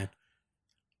mind.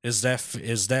 Is that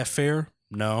fair?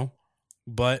 No.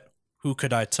 But who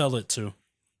could I tell it to?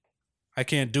 I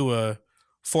can't do a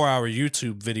 4-hour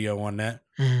YouTube video on that.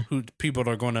 Who people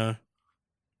are going to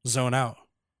zone out.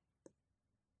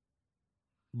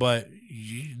 But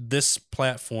this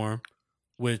platform,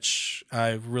 which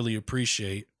I really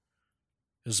appreciate,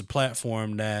 is a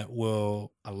platform that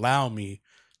will allow me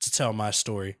to tell my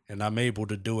story, and I'm able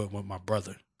to do it with my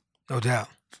brother. No doubt.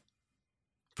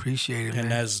 Appreciate it, and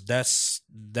man.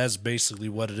 that's basically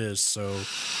what it is. So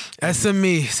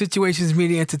SME, Situations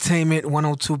Media Entertainment,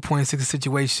 102.6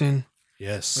 Situation.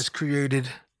 Yes. Was created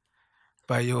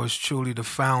by yours truly, the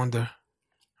founder,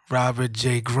 Robert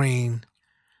J. Green.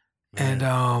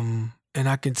 Man. And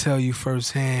I can tell you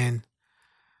firsthand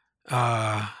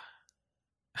how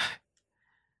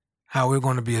we're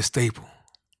going to be a staple.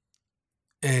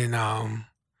 And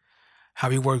how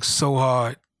he works so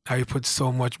hard, how he puts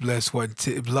so much blood,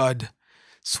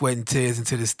 sweat, and tears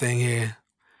into this thing here.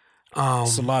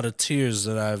 It's a lot of tears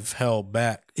that I've held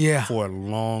back for a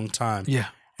long time. Yeah.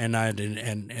 And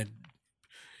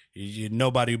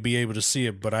nobody will be able to see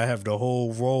it, but I have the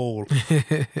whole roll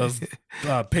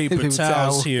of paper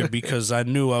towels here because I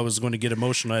knew I was going to get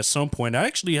emotional at some point. I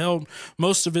actually held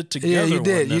most of it together. Yeah, you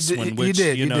did. On this You one, did. which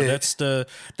You did. that's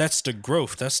the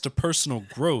growth. That's the personal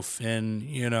growth, and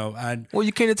Well,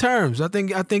 you came to terms. I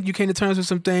think you came to terms with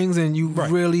some things, and you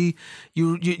really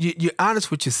you're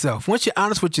honest with yourself. Once you're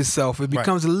honest with yourself, it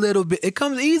becomes a little bit. It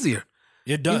comes easier.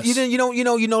 It does.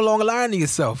 You no longer lying to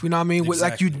yourself. You know what I mean?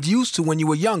 Exactly. Like you used to when you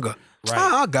were younger. Right.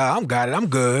 I got it. I'm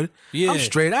good. Yeah. I'm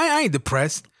straight. I ain't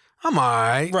depressed. I'm all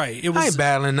right. Right. I ain't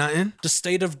battling nothing. The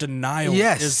state of denial.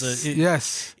 Yes.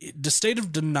 Yes. The state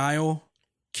of denial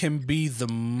can be the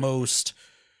most.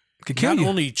 Could kill not you.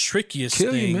 only trickiest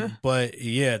Kill thing, you, man. but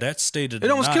that state of It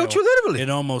denial. almost killed you literally. It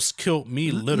almost killed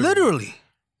me literally. Literally.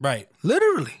 Right.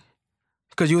 Literally.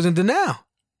 Because you was in denial.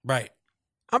 Right.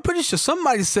 I'm pretty sure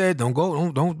somebody said, "Don't go,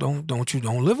 don't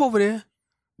live over there.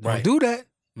 Don't do that."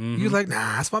 Mm-hmm. You was like,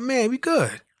 "Nah, that's my man. We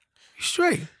good. We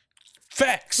straight.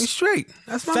 Facts. We straight.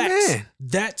 That's my Facts. man.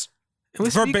 That's And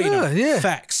let's be verbatim. good. Yeah.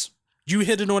 Facts. You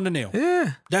hit it on the nail.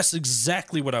 Yeah. That's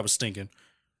exactly what I was thinking.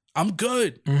 I'm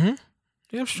good. Mm-hmm. Yeah,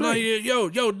 I'm Like, straight.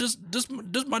 yo, this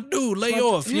my dude. Lay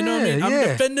off. You know what I mean? I'm yeah.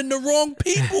 defending the wrong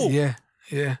people. Yeah.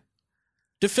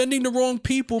 Defending the wrong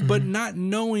people, Mm-hmm. but not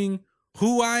knowing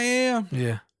who I am.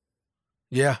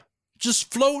 Yeah.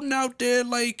 Just floating out there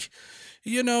like,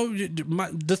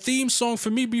 the theme song for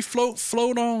me be float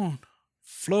on.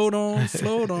 Float on,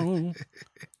 float on.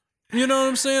 You know what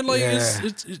I'm saying? Like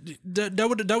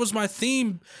that was my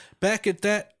theme back at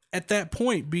that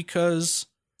point, because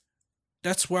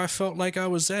that's where I felt like I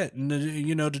was at. And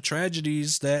the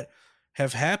tragedies that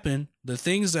have happened, the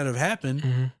things that have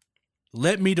happened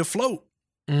led me to float.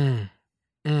 And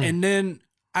then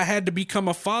I had to become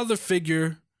a father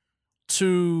figure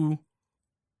to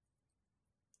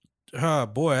I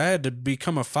had to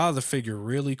become a father figure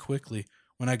really quickly.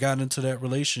 When I got into that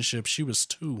relationship, she was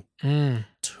 2.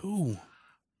 2.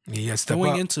 Yeah, step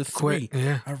Going up into 3. quick.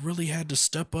 Yeah. I really had to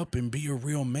step up and be a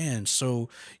real man. So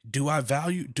do I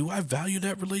value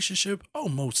that relationship? Oh,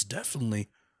 most definitely.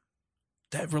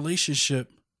 That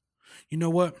relationship, you know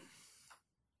what?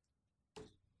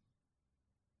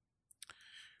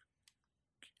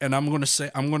 And I'm gonna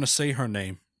say her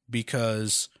name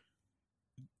because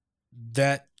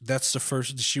that's the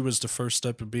first. She was the first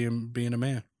step of being a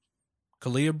man.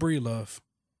 Kalia Breelove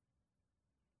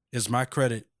is my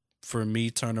credit for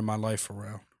me turning my life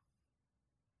around.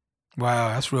 Wow,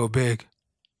 that's real big.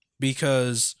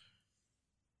 Because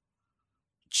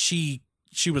she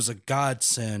was a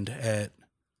godsend at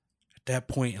that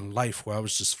point in life where I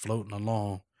was just floating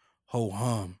along, ho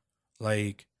hum,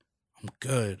 like I'm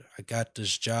good. I got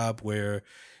this job where,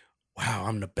 wow,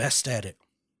 I'm the best at it.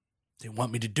 They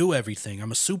want me to do everything.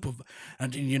 I'm a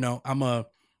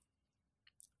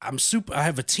I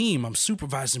have a team. I'm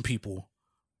supervising people.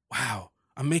 Wow.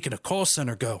 I'm making a call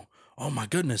center go. Oh my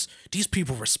goodness. These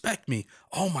people respect me.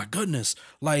 Oh my goodness.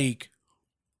 Like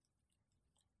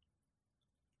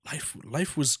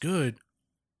life was good,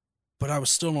 but I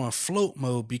was still on float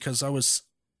mode because I was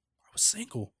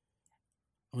single.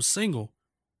 I was single.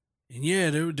 And yeah,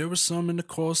 there was some in the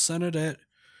call center that,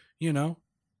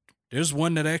 there's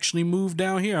one that actually moved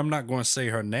down here. I'm not going to say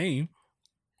her name,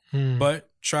 but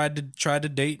tried to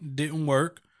date and didn't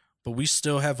work, but we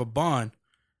still have a bond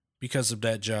because of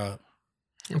that job.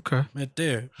 Okay. Right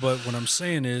there. But what I'm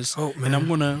saying is, man.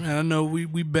 and I know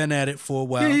we've been at it for a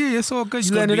while. Yeah, it's all good.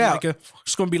 You letting it out.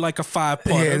 It's going to be like a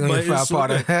 5-parter. Yeah, it's a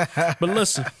 5-parter. But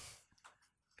listen,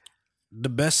 the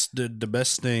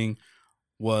best thing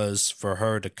was for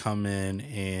her to come in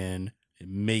and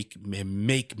make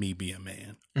me be a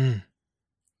man.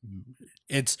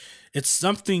 It's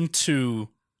something to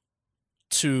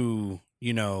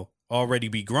already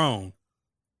be grown,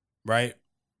 right?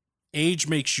 Age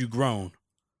makes you grown,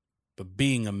 but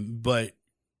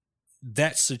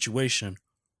that situation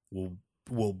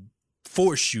will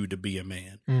force you to be a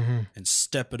man and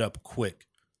step it up quick,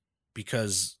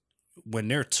 because when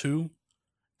they're 2,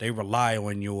 they rely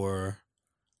on your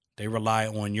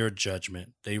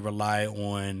judgment. They rely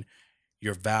on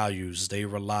your values. They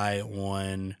rely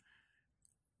on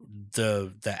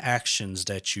the actions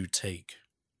that you take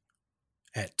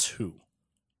at 2.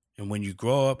 And when you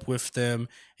grow up with them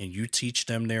and you teach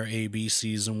them their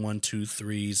ABCs and 1, 2,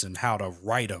 3s and how to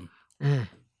write them,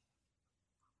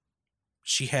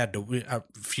 she had to, a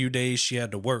few days she had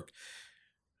to work.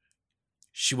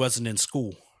 She wasn't in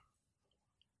school.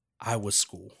 I was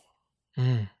school.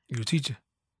 You were a teacher.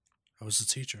 I was a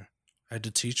teacher. I had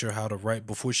to teach her how to write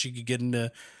before she could get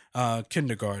into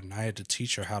kindergarten. I had to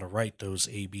teach her how to write those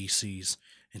ABCs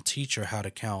and teach her how to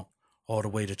count all the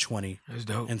way to 20 That's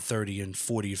dope. and 30 and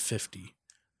 40 and 50.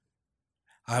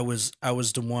 I was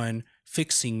the one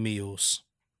fixing meals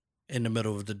in the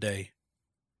middle of the day,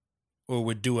 or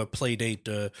would do a play date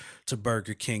to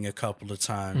Burger King a couple of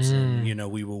times. And, you know,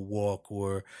 we would walk,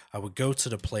 or I would go to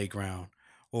the playground,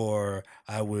 or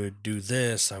I would do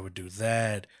this, I would do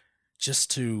that,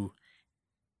 just to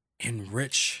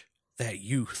enrich that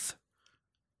youth,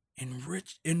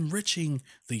 enriching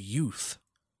the youth.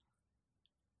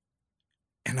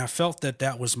 And I felt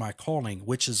that was my calling,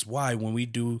 which is why when we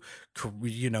do,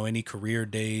 you know, any career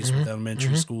days with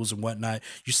elementary schools and whatnot,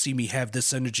 you see me have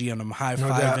this energy and I'm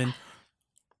high-fiving. No,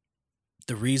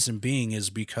 the reason being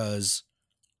is because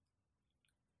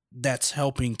that's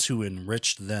helping to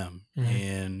enrich them.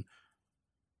 And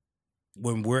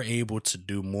when we're able to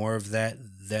do more of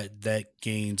that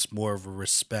gains more of a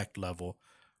respect level.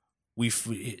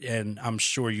 And I'm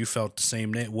sure you felt the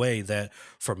same way, that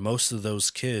for most of those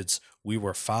kids, we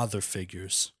were father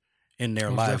figures in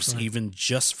their lives, definitely. Even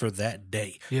just for that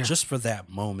day, just for that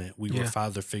moment, we were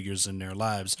father figures in their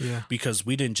lives, because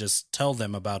we didn't just tell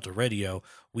them about the radio.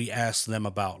 We asked them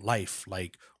about life.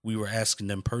 Like, we were asking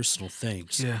them personal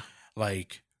things.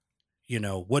 Like, you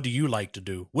know, what do you like to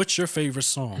do? What's your favorite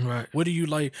song? Right. What do you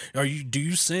like? Do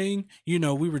you sing? You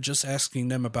know, we were just asking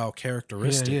them about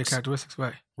characteristics. Yeah, characteristics,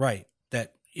 right. Right.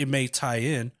 That it may tie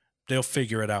in. They'll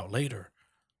figure it out later.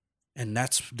 And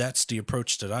that's the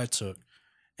approach that I took.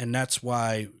 And that's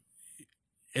why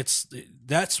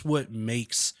that's what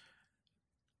makes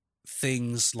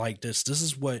things like this. This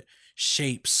is what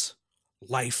shapes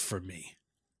life for me.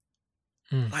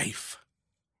 Life.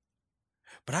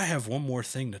 But I have one more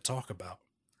thing to talk about.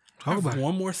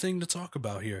 One more thing to talk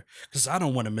about here, because I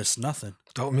don't want to miss nothing.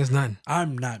 Don't miss nothing.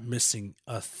 I'm not missing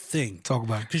a thing. Talk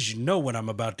about it. Because you know what I'm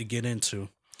about to get into.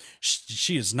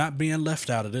 She is not being left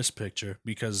out of this picture,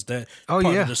 because that part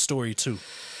of the story too.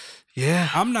 Yeah.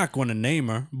 I'm not going to name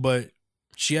her, but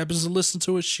she happens to listen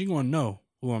to it. She going to know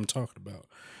who I'm talking about.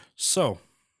 So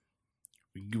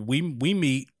we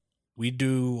meet, we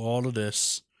do all of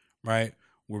this, right?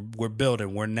 We're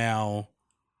building. We're now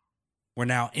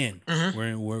in.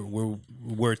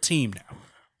 We're a team now,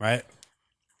 right?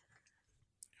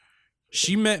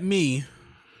 She met me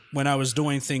when I was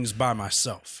doing things by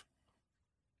myself.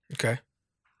 Okay.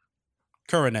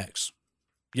 Current ex.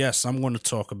 Yes, I'm going to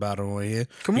talk about it on here.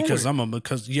 I'm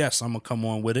gonna come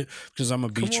on with it, because I'm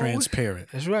gonna be transparent.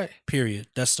 That's right. Period.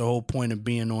 That's the whole point of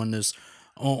being on this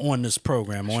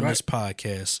program, this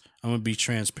podcast. I'm gonna be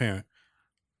transparent,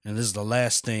 and this is the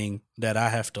last thing that I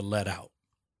have to let out.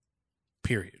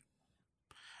 Period.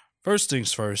 First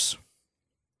things first.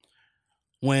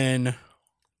 When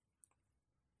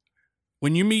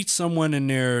you meet someone and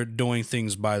they're doing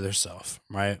things by themselves,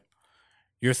 right?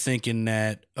 You're thinking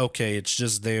that, okay, it's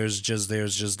just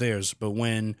theirs. But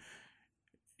when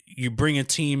you bring a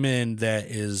team in that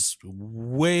is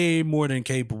way more than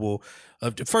capable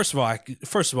of, first of all,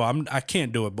 I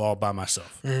can't do it all by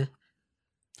myself.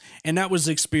 And that was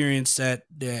experienced at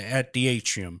the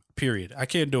Atrium, period. I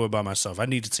can't do it by myself. I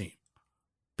need a team,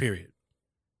 period.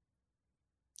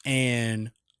 And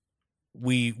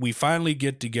we finally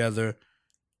get together,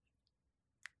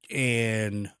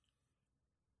 and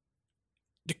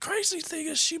the crazy thing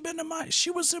is she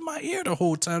was in my ear the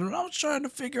whole time, and I was trying to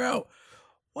figure out,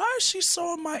 why is she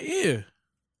so in my ear?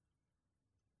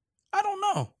 I don't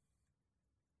know.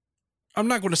 I'm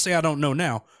not going to say I don't know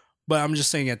now, but I'm just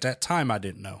saying at that time I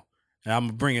didn't know. And I'm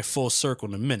going to bring it full circle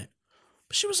in a minute.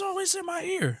 But she was always in my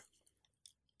ear.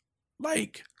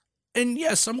 Like, and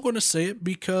yes, I'm going to say it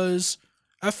because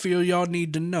I feel y'all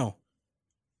need to know.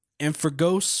 And for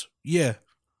Ghosts, yeah,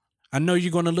 I know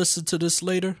you're going to listen to this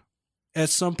later. At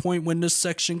some point when this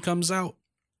section comes out,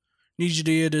 need you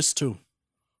to hear this too,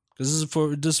 because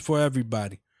this is for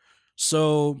everybody.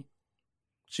 So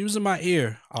she was in my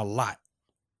ear a lot.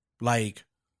 Like,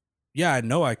 yeah, I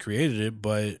know I created it,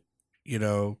 but you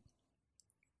know,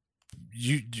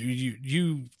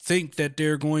 you think that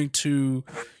they're going to?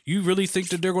 You really think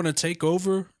that they're going to take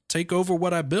over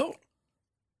what I built?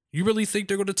 You really think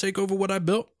they're going to take over what I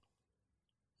built?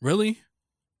 Really?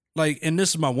 Like, and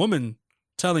this is my woman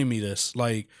telling me this.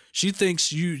 Like, she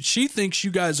thinks you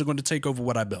guys are going to take over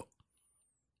what I built,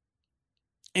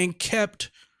 and kept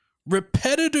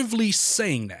repetitively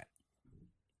saying that.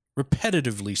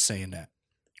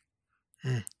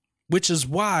 Which is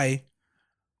why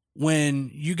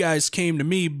when you guys came to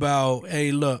me about,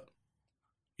 hey, look,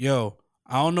 yo,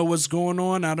 I don't know what's going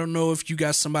on. I don't know if you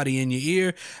got somebody in your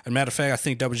ear. As a matter of fact, I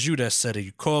think that was you that said it.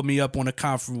 You called me up on a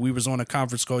conference. We was on a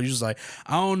conference call. You was like,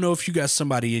 I don't know if you got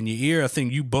somebody in your ear. I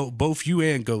think you both you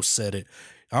and Ghost said it.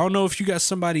 I don't know if you got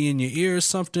somebody in your ear or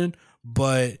something,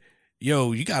 but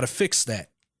yo, you got to fix that.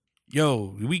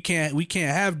 Yo, we can't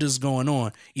have this going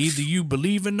on. Either you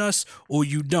believe in us or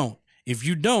you don't. If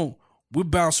you don't, we'll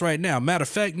bounce right now. Matter of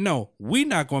fact, no, we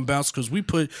not going to bounce because we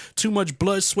put too much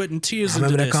blood, sweat, and tears into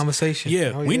this. Remember that conversation?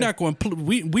 Yeah, we not going to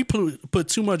we put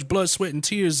too much blood, sweat, and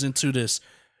tears into this.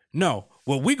 No,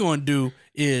 what we going to do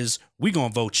is we going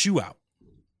to vote you out.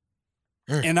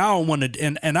 And I don't want to.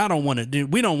 And I don't want to.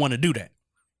 We don't want to do that.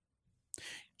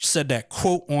 Said that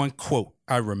quote unquote.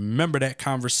 I remember that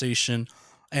conversation.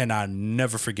 And I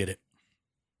never forget it.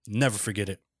 Never forget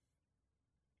it.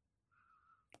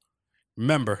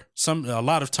 Remember, a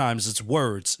lot of times it's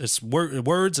words. It's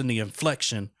words and the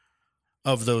inflection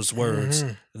of those words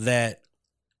that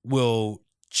will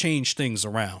change things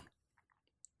around.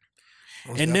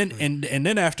 And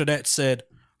then after that said,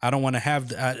 I don't want to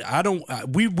have.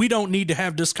 We don't need to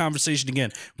have this conversation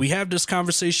again. We have this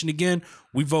conversation again.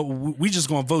 We vote. We just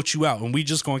gonna vote you out, and we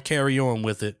just gonna carry on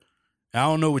with it. I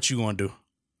don't know what you gonna do.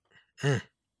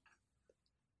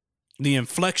 The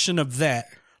inflection of that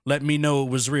let me know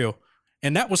it was real.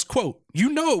 And that was quote. You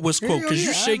know it was quote because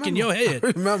you're shaking your head.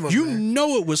 You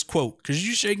know it was quote because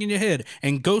you're shaking your head.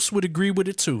 And Ghost would agree with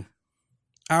it too.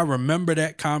 I remember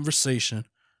that conversation.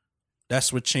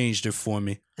 That's what changed it for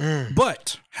me.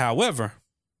 But, however,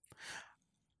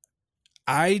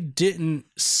 I didn't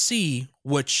see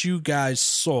what you guys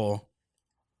saw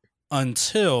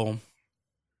until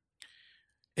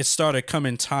it started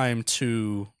coming time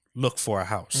to look for a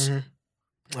house.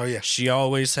 Oh yeah. She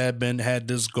always had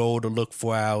this goal to look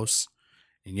for a house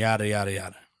and yada, yada,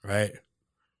 yada. Right.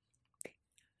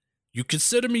 You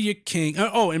consider me your king.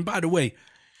 Oh, and by the way,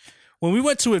 when we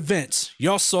went to events,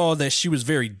 y'all saw that she was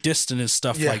very distant and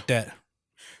stuff like that.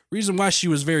 Reason why she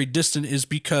was very distant is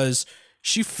because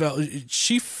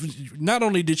not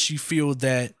only did she feel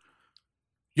that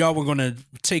y'all were going to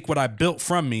take what I built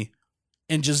from me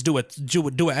and just do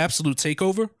an absolute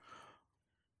takeover,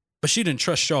 but she didn't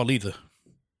trust y'all either.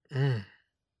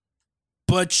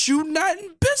 But you not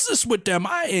in business with them.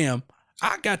 I am.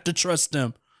 I got to trust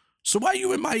them. So why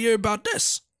you in my ear about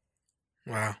this?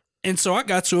 Wow. And so I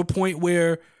got to a point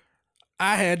where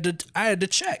I had to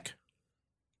check.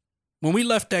 When we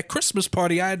left that Christmas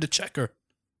party, I had to check her.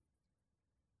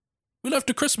 We left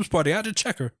the Christmas party. I had to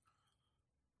check her.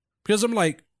 Because I'm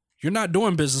like, you're not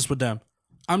doing business with them.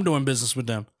 I'm doing business with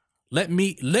them. Let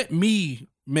me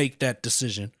make that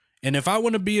decision. And if I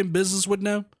want to be in business with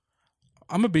them,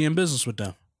 I'm going to be in business with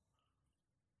them.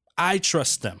 I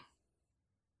trust them.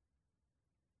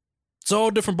 It's a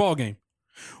whole different ballgame.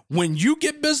 When you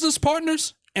get business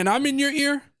partners and I'm in your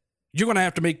ear, you're going to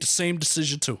have to make the same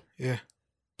decision too. Yeah.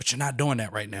 But you're not doing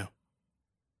that right now.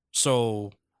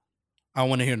 So I don't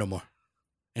want to hear no more.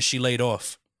 And she laid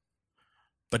off.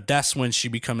 But that's when she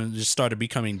started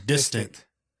becoming distant.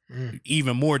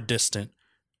 Even more distant.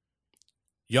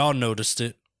 Y'all noticed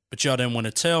it, but y'all didn't want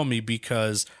to tell me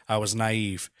because I was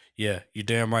naive. Yeah, you're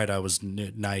damn right I was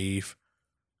naive.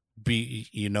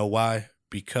 You know why?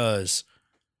 Because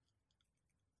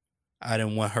I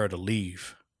didn't want her to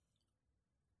leave.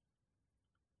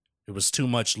 It was too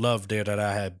much love there that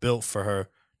I had built for her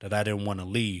that I didn't want to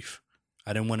leave.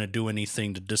 I didn't want to do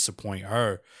anything to disappoint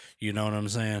her. You know what I'm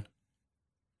saying?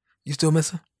 You still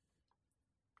miss her?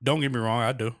 Don't get me wrong,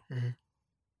 I do.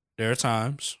 There are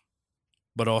times,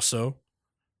 but also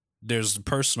there's the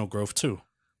personal growth too.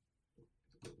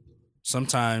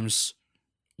 Sometimes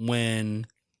when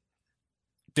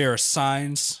there are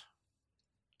signs,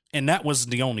 and that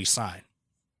wasn't the only sign.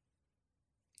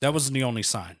 That wasn't the only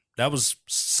sign. That was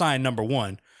sign number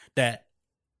one that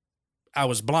I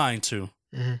was blind to,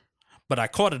 but I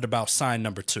caught it about sign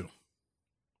number two.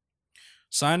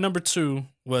 Sign number two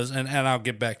was, and I'll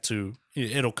get back to,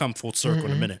 it'll come full circle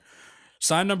in a minute.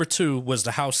 Sign number two was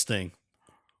the house thing.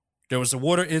 There was a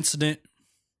water incident,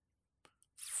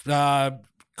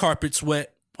 carpets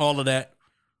wet, all of that.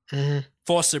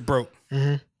 Faucet broke,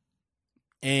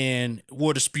 and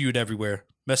water spewed everywhere,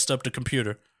 messed up the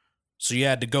computer. So you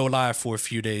had to go live for a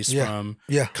few days from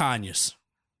Conyers.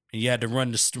 And you had to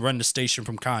run the station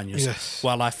from Conyers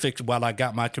while I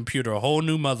got my computer a whole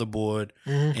new motherboard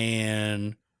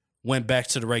and went back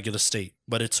to the regular state.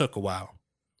 But it took a while.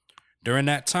 During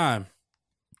that time,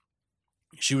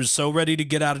 She was so ready to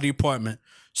get out of the apartment,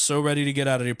 so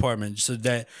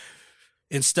that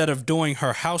instead of doing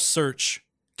her house search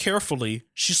carefully,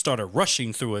 she started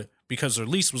rushing through it because her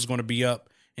lease was going to be up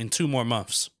in 2 more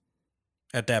months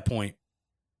at that point.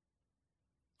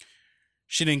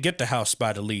 She didn't get the house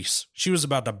by the lease. She was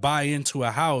about to buy into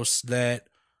a house that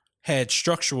had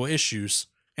structural issues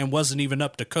and wasn't even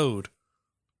up to code.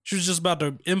 She was just about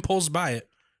to impulse buy it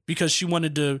because she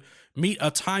wanted to meet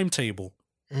a timetable.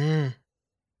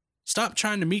 Stop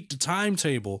trying to meet the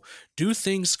timetable. Do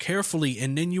things carefully,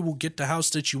 and then you will get the house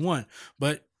that you want.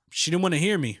 But she didn't want to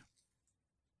hear me.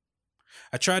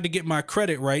 I tried to get my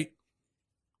credit right,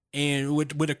 and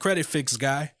with a credit fix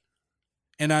guy,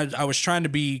 and I was trying to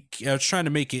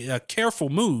make it careful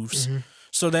moves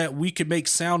so that we could make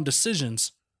sound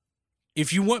decisions.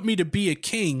 If you want me to be a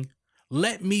king,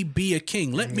 let me be a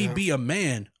king. Let me be a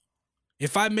man.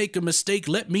 If I make a mistake,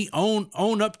 let me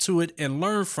own up to it and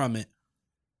learn from it.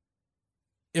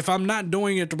 If I'm not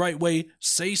doing it the right way,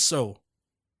 say so.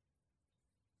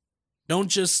 Don't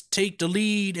just take the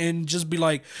lead and just be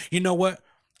like, you know what?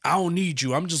 I don't need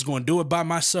you. I'm just going to do it by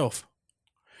myself.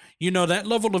 You know, that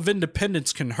level of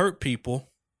independence can hurt people.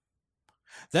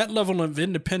 That level of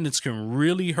independence can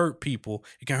really hurt people.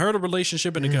 It can hurt a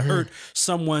relationship, and it can hurt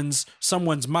someone's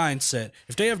mindset.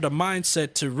 If they have the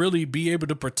mindset to really be able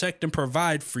to protect and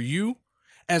provide for you,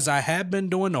 as I have been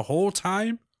doing the whole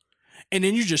time, and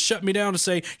then you just shut me down and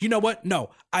say, you know what?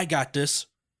 No, I got this.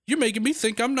 You're making me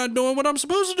think I'm not doing what I'm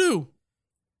supposed to do.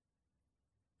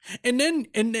 And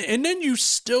then you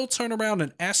still turn around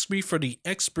and ask me for the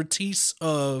expertise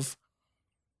of,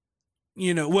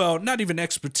 not even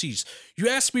expertise. You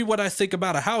ask me what I think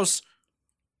about a house,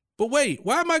 but wait,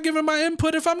 why am I giving my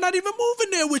input if I'm not even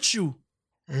moving there with you?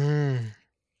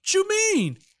 What you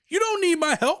mean? You don't need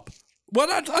my help. Well,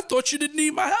 I thought you didn't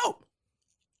need my help.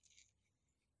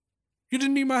 You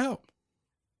didn't need my help.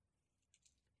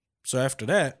 So after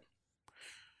that,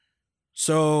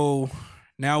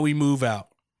 now we move out.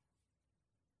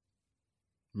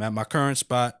 I'm at my current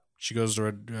spot. She goes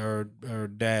to her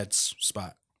dad's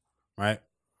spot, right?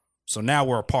 So now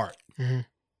we're apart.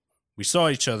 We saw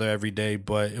each other every day,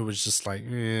 but it was just like,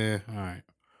 all right.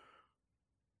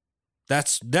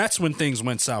 That's when things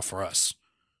went south for us,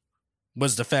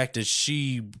 was the fact that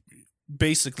she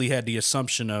basically had the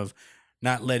assumption of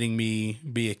not letting me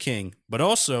be a king. But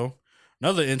also,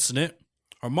 another incident,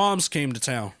 our moms came to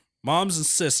town. Moms and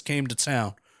sis came to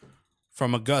town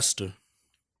from Augusta.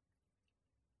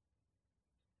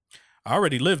 I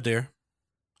already lived there.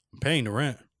 I'm paying the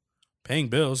rent, paying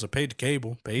bills. I paid the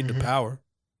cable, paid the power.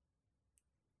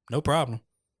 No problem.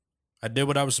 I did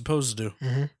what I was supposed to do.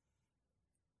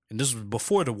 And this was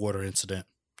before the water incident.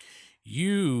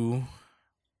 If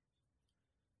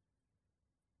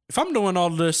I'm doing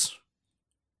all this,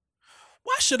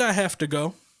 why should I have to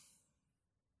go?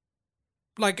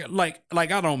 Like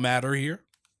I don't matter here.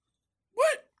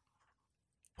 What?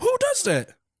 Who does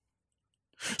that?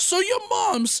 So your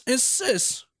moms and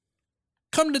sis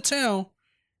come to town.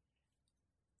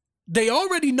 They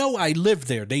already know I live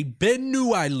there. They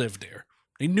knew I lived there.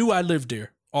 They knew I lived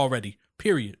there already,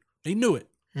 period. They knew it.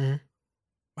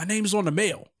 My name's on the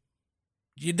mail.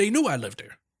 They knew I lived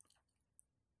there.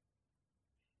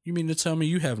 You mean to tell me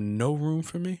you have no room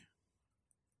for me?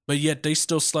 But yet they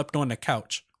still slept on the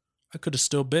couch. I could have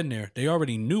still been there. They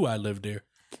already knew I lived there.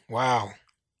 Wow.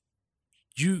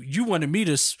 You wanted me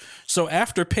to... So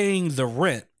after paying the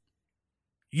rent,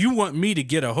 you want me to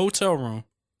get a hotel room.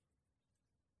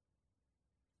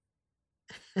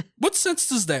 What sense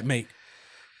does that make?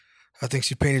 I think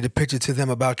she painted a picture to them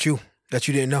about you that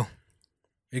you didn't know.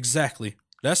 Exactly.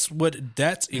 That's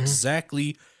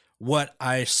exactly what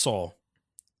I saw.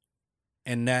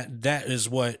 And that is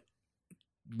what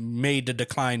made the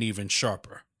decline even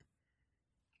sharper.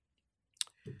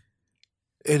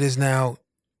 It is now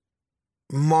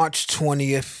March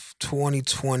 20th,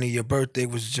 2020. Your birthday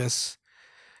was just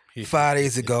 5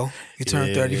 days ago. You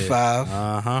turned 35.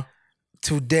 Uh-huh.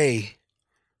 Today,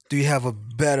 do you have a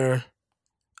better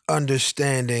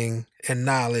understanding and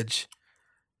knowledge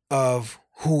of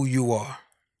who you are?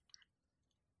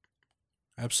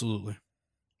 Absolutely.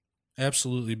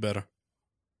 Absolutely better.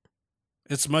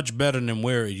 It's much better than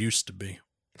where it used to be.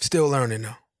 Still learning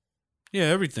though. Yeah,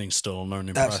 everything's still a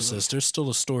learning process. There's still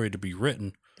a story to be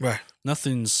written. Right.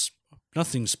 Nothing's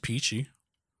peachy.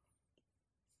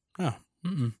 Oh,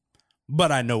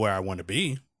 but I know where I want to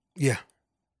be. Yeah.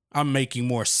 I'm making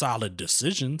more solid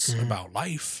decisions about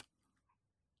life.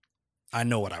 I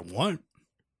know what I want.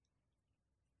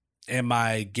 Am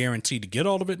I guaranteed to get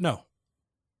all of it? No.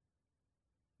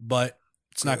 But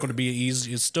it's not going to be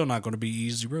easy. It's still not going to be an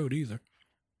easy road either.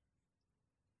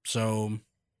 So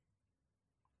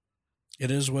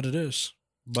it is what it is.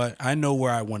 But I know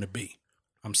where I want to be.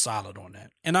 I'm solid on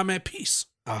that. And I'm at peace.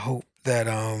 I hope that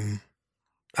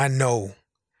I know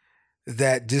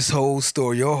that this whole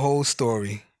story, your whole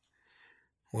story,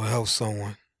 will help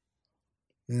someone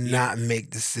not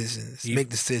make decisions,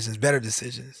 better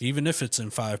decisions. Even if it's in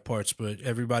 5 parts, but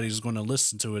everybody's going to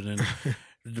listen to it, and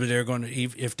they're going to,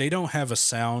 if they don't have a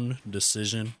sound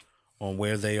decision on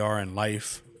where they are in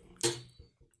life,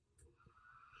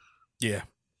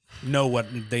 know what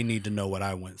they need to know what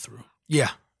I went through.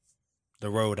 Yeah. The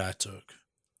road I took.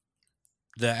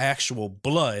 The actual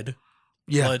blood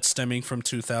stemming from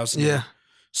 2000. Yeah.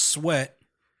 Sweat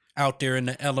out there in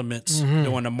the elements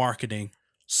doing the marketing.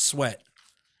 Sweat.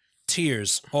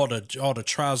 Tears. All the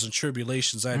trials and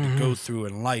tribulations I had to go through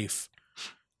in life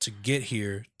to get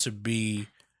here to be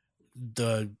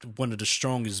one of the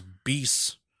strongest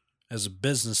beasts as a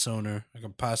business owner I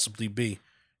could possibly be,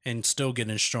 and still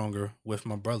getting stronger with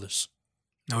my brothers.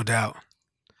 No doubt.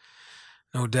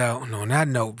 No doubt. And on that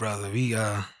note, brother, we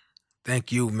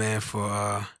thank you, man,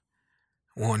 for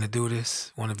wanting to do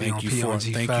this. Want to be on PNG File.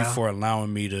 Thank you for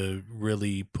allowing me to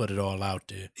really put it all out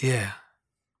there. Yeah.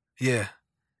 Yeah.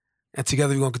 And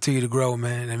together we're going to continue to grow,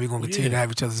 man, and we're going to continue to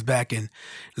have each other's back and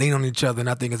lean on each other. And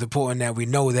I think it's important that we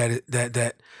know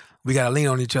that we got to lean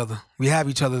on each other. We have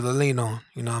each other to lean on,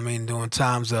 you know what I mean, during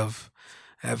times of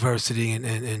adversity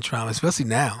and trauma, especially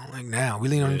now. Like now, we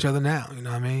lean on each other now, you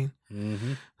know what I mean?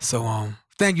 Mm-hmm. So,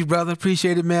 thank you, brother.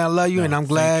 Appreciate it, man. I love you, and I'm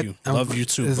glad. Thank you. Love you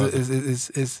too,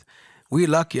 brother. We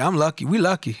lucky. I'm lucky. We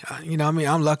lucky. You know what I mean?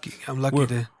 I'm lucky. I'm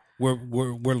lucky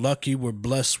We're lucky. We're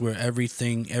blessed. We're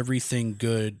everything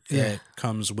good that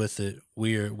comes with it.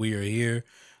 We are here.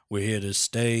 We're here to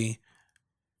stay.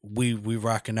 We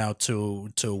rocking out to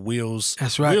Wheels.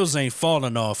 That's right. Wheels ain't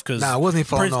falling off because it wasn't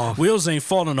falling off. Wheels ain't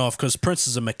falling off because Prince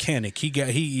is a mechanic.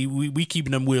 We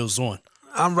keeping them wheels on.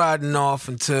 I'm riding off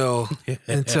until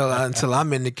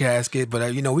I'm in the casket.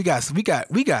 But you know, we got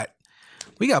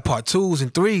part 2s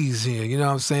and 3s here. You know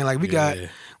what I'm saying? Like we got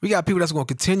people that's gonna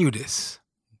continue this.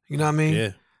 You know what I mean?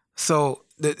 Yeah. So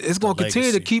it's gonna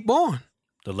continue to keep on.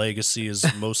 The legacy is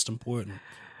most important.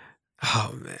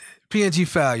 Oh man, PNG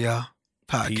File, y'all.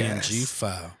 Podcast. PNG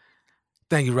File.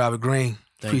 Thank you, Robert Green.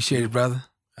 Appreciate it, brother.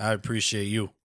 I appreciate you.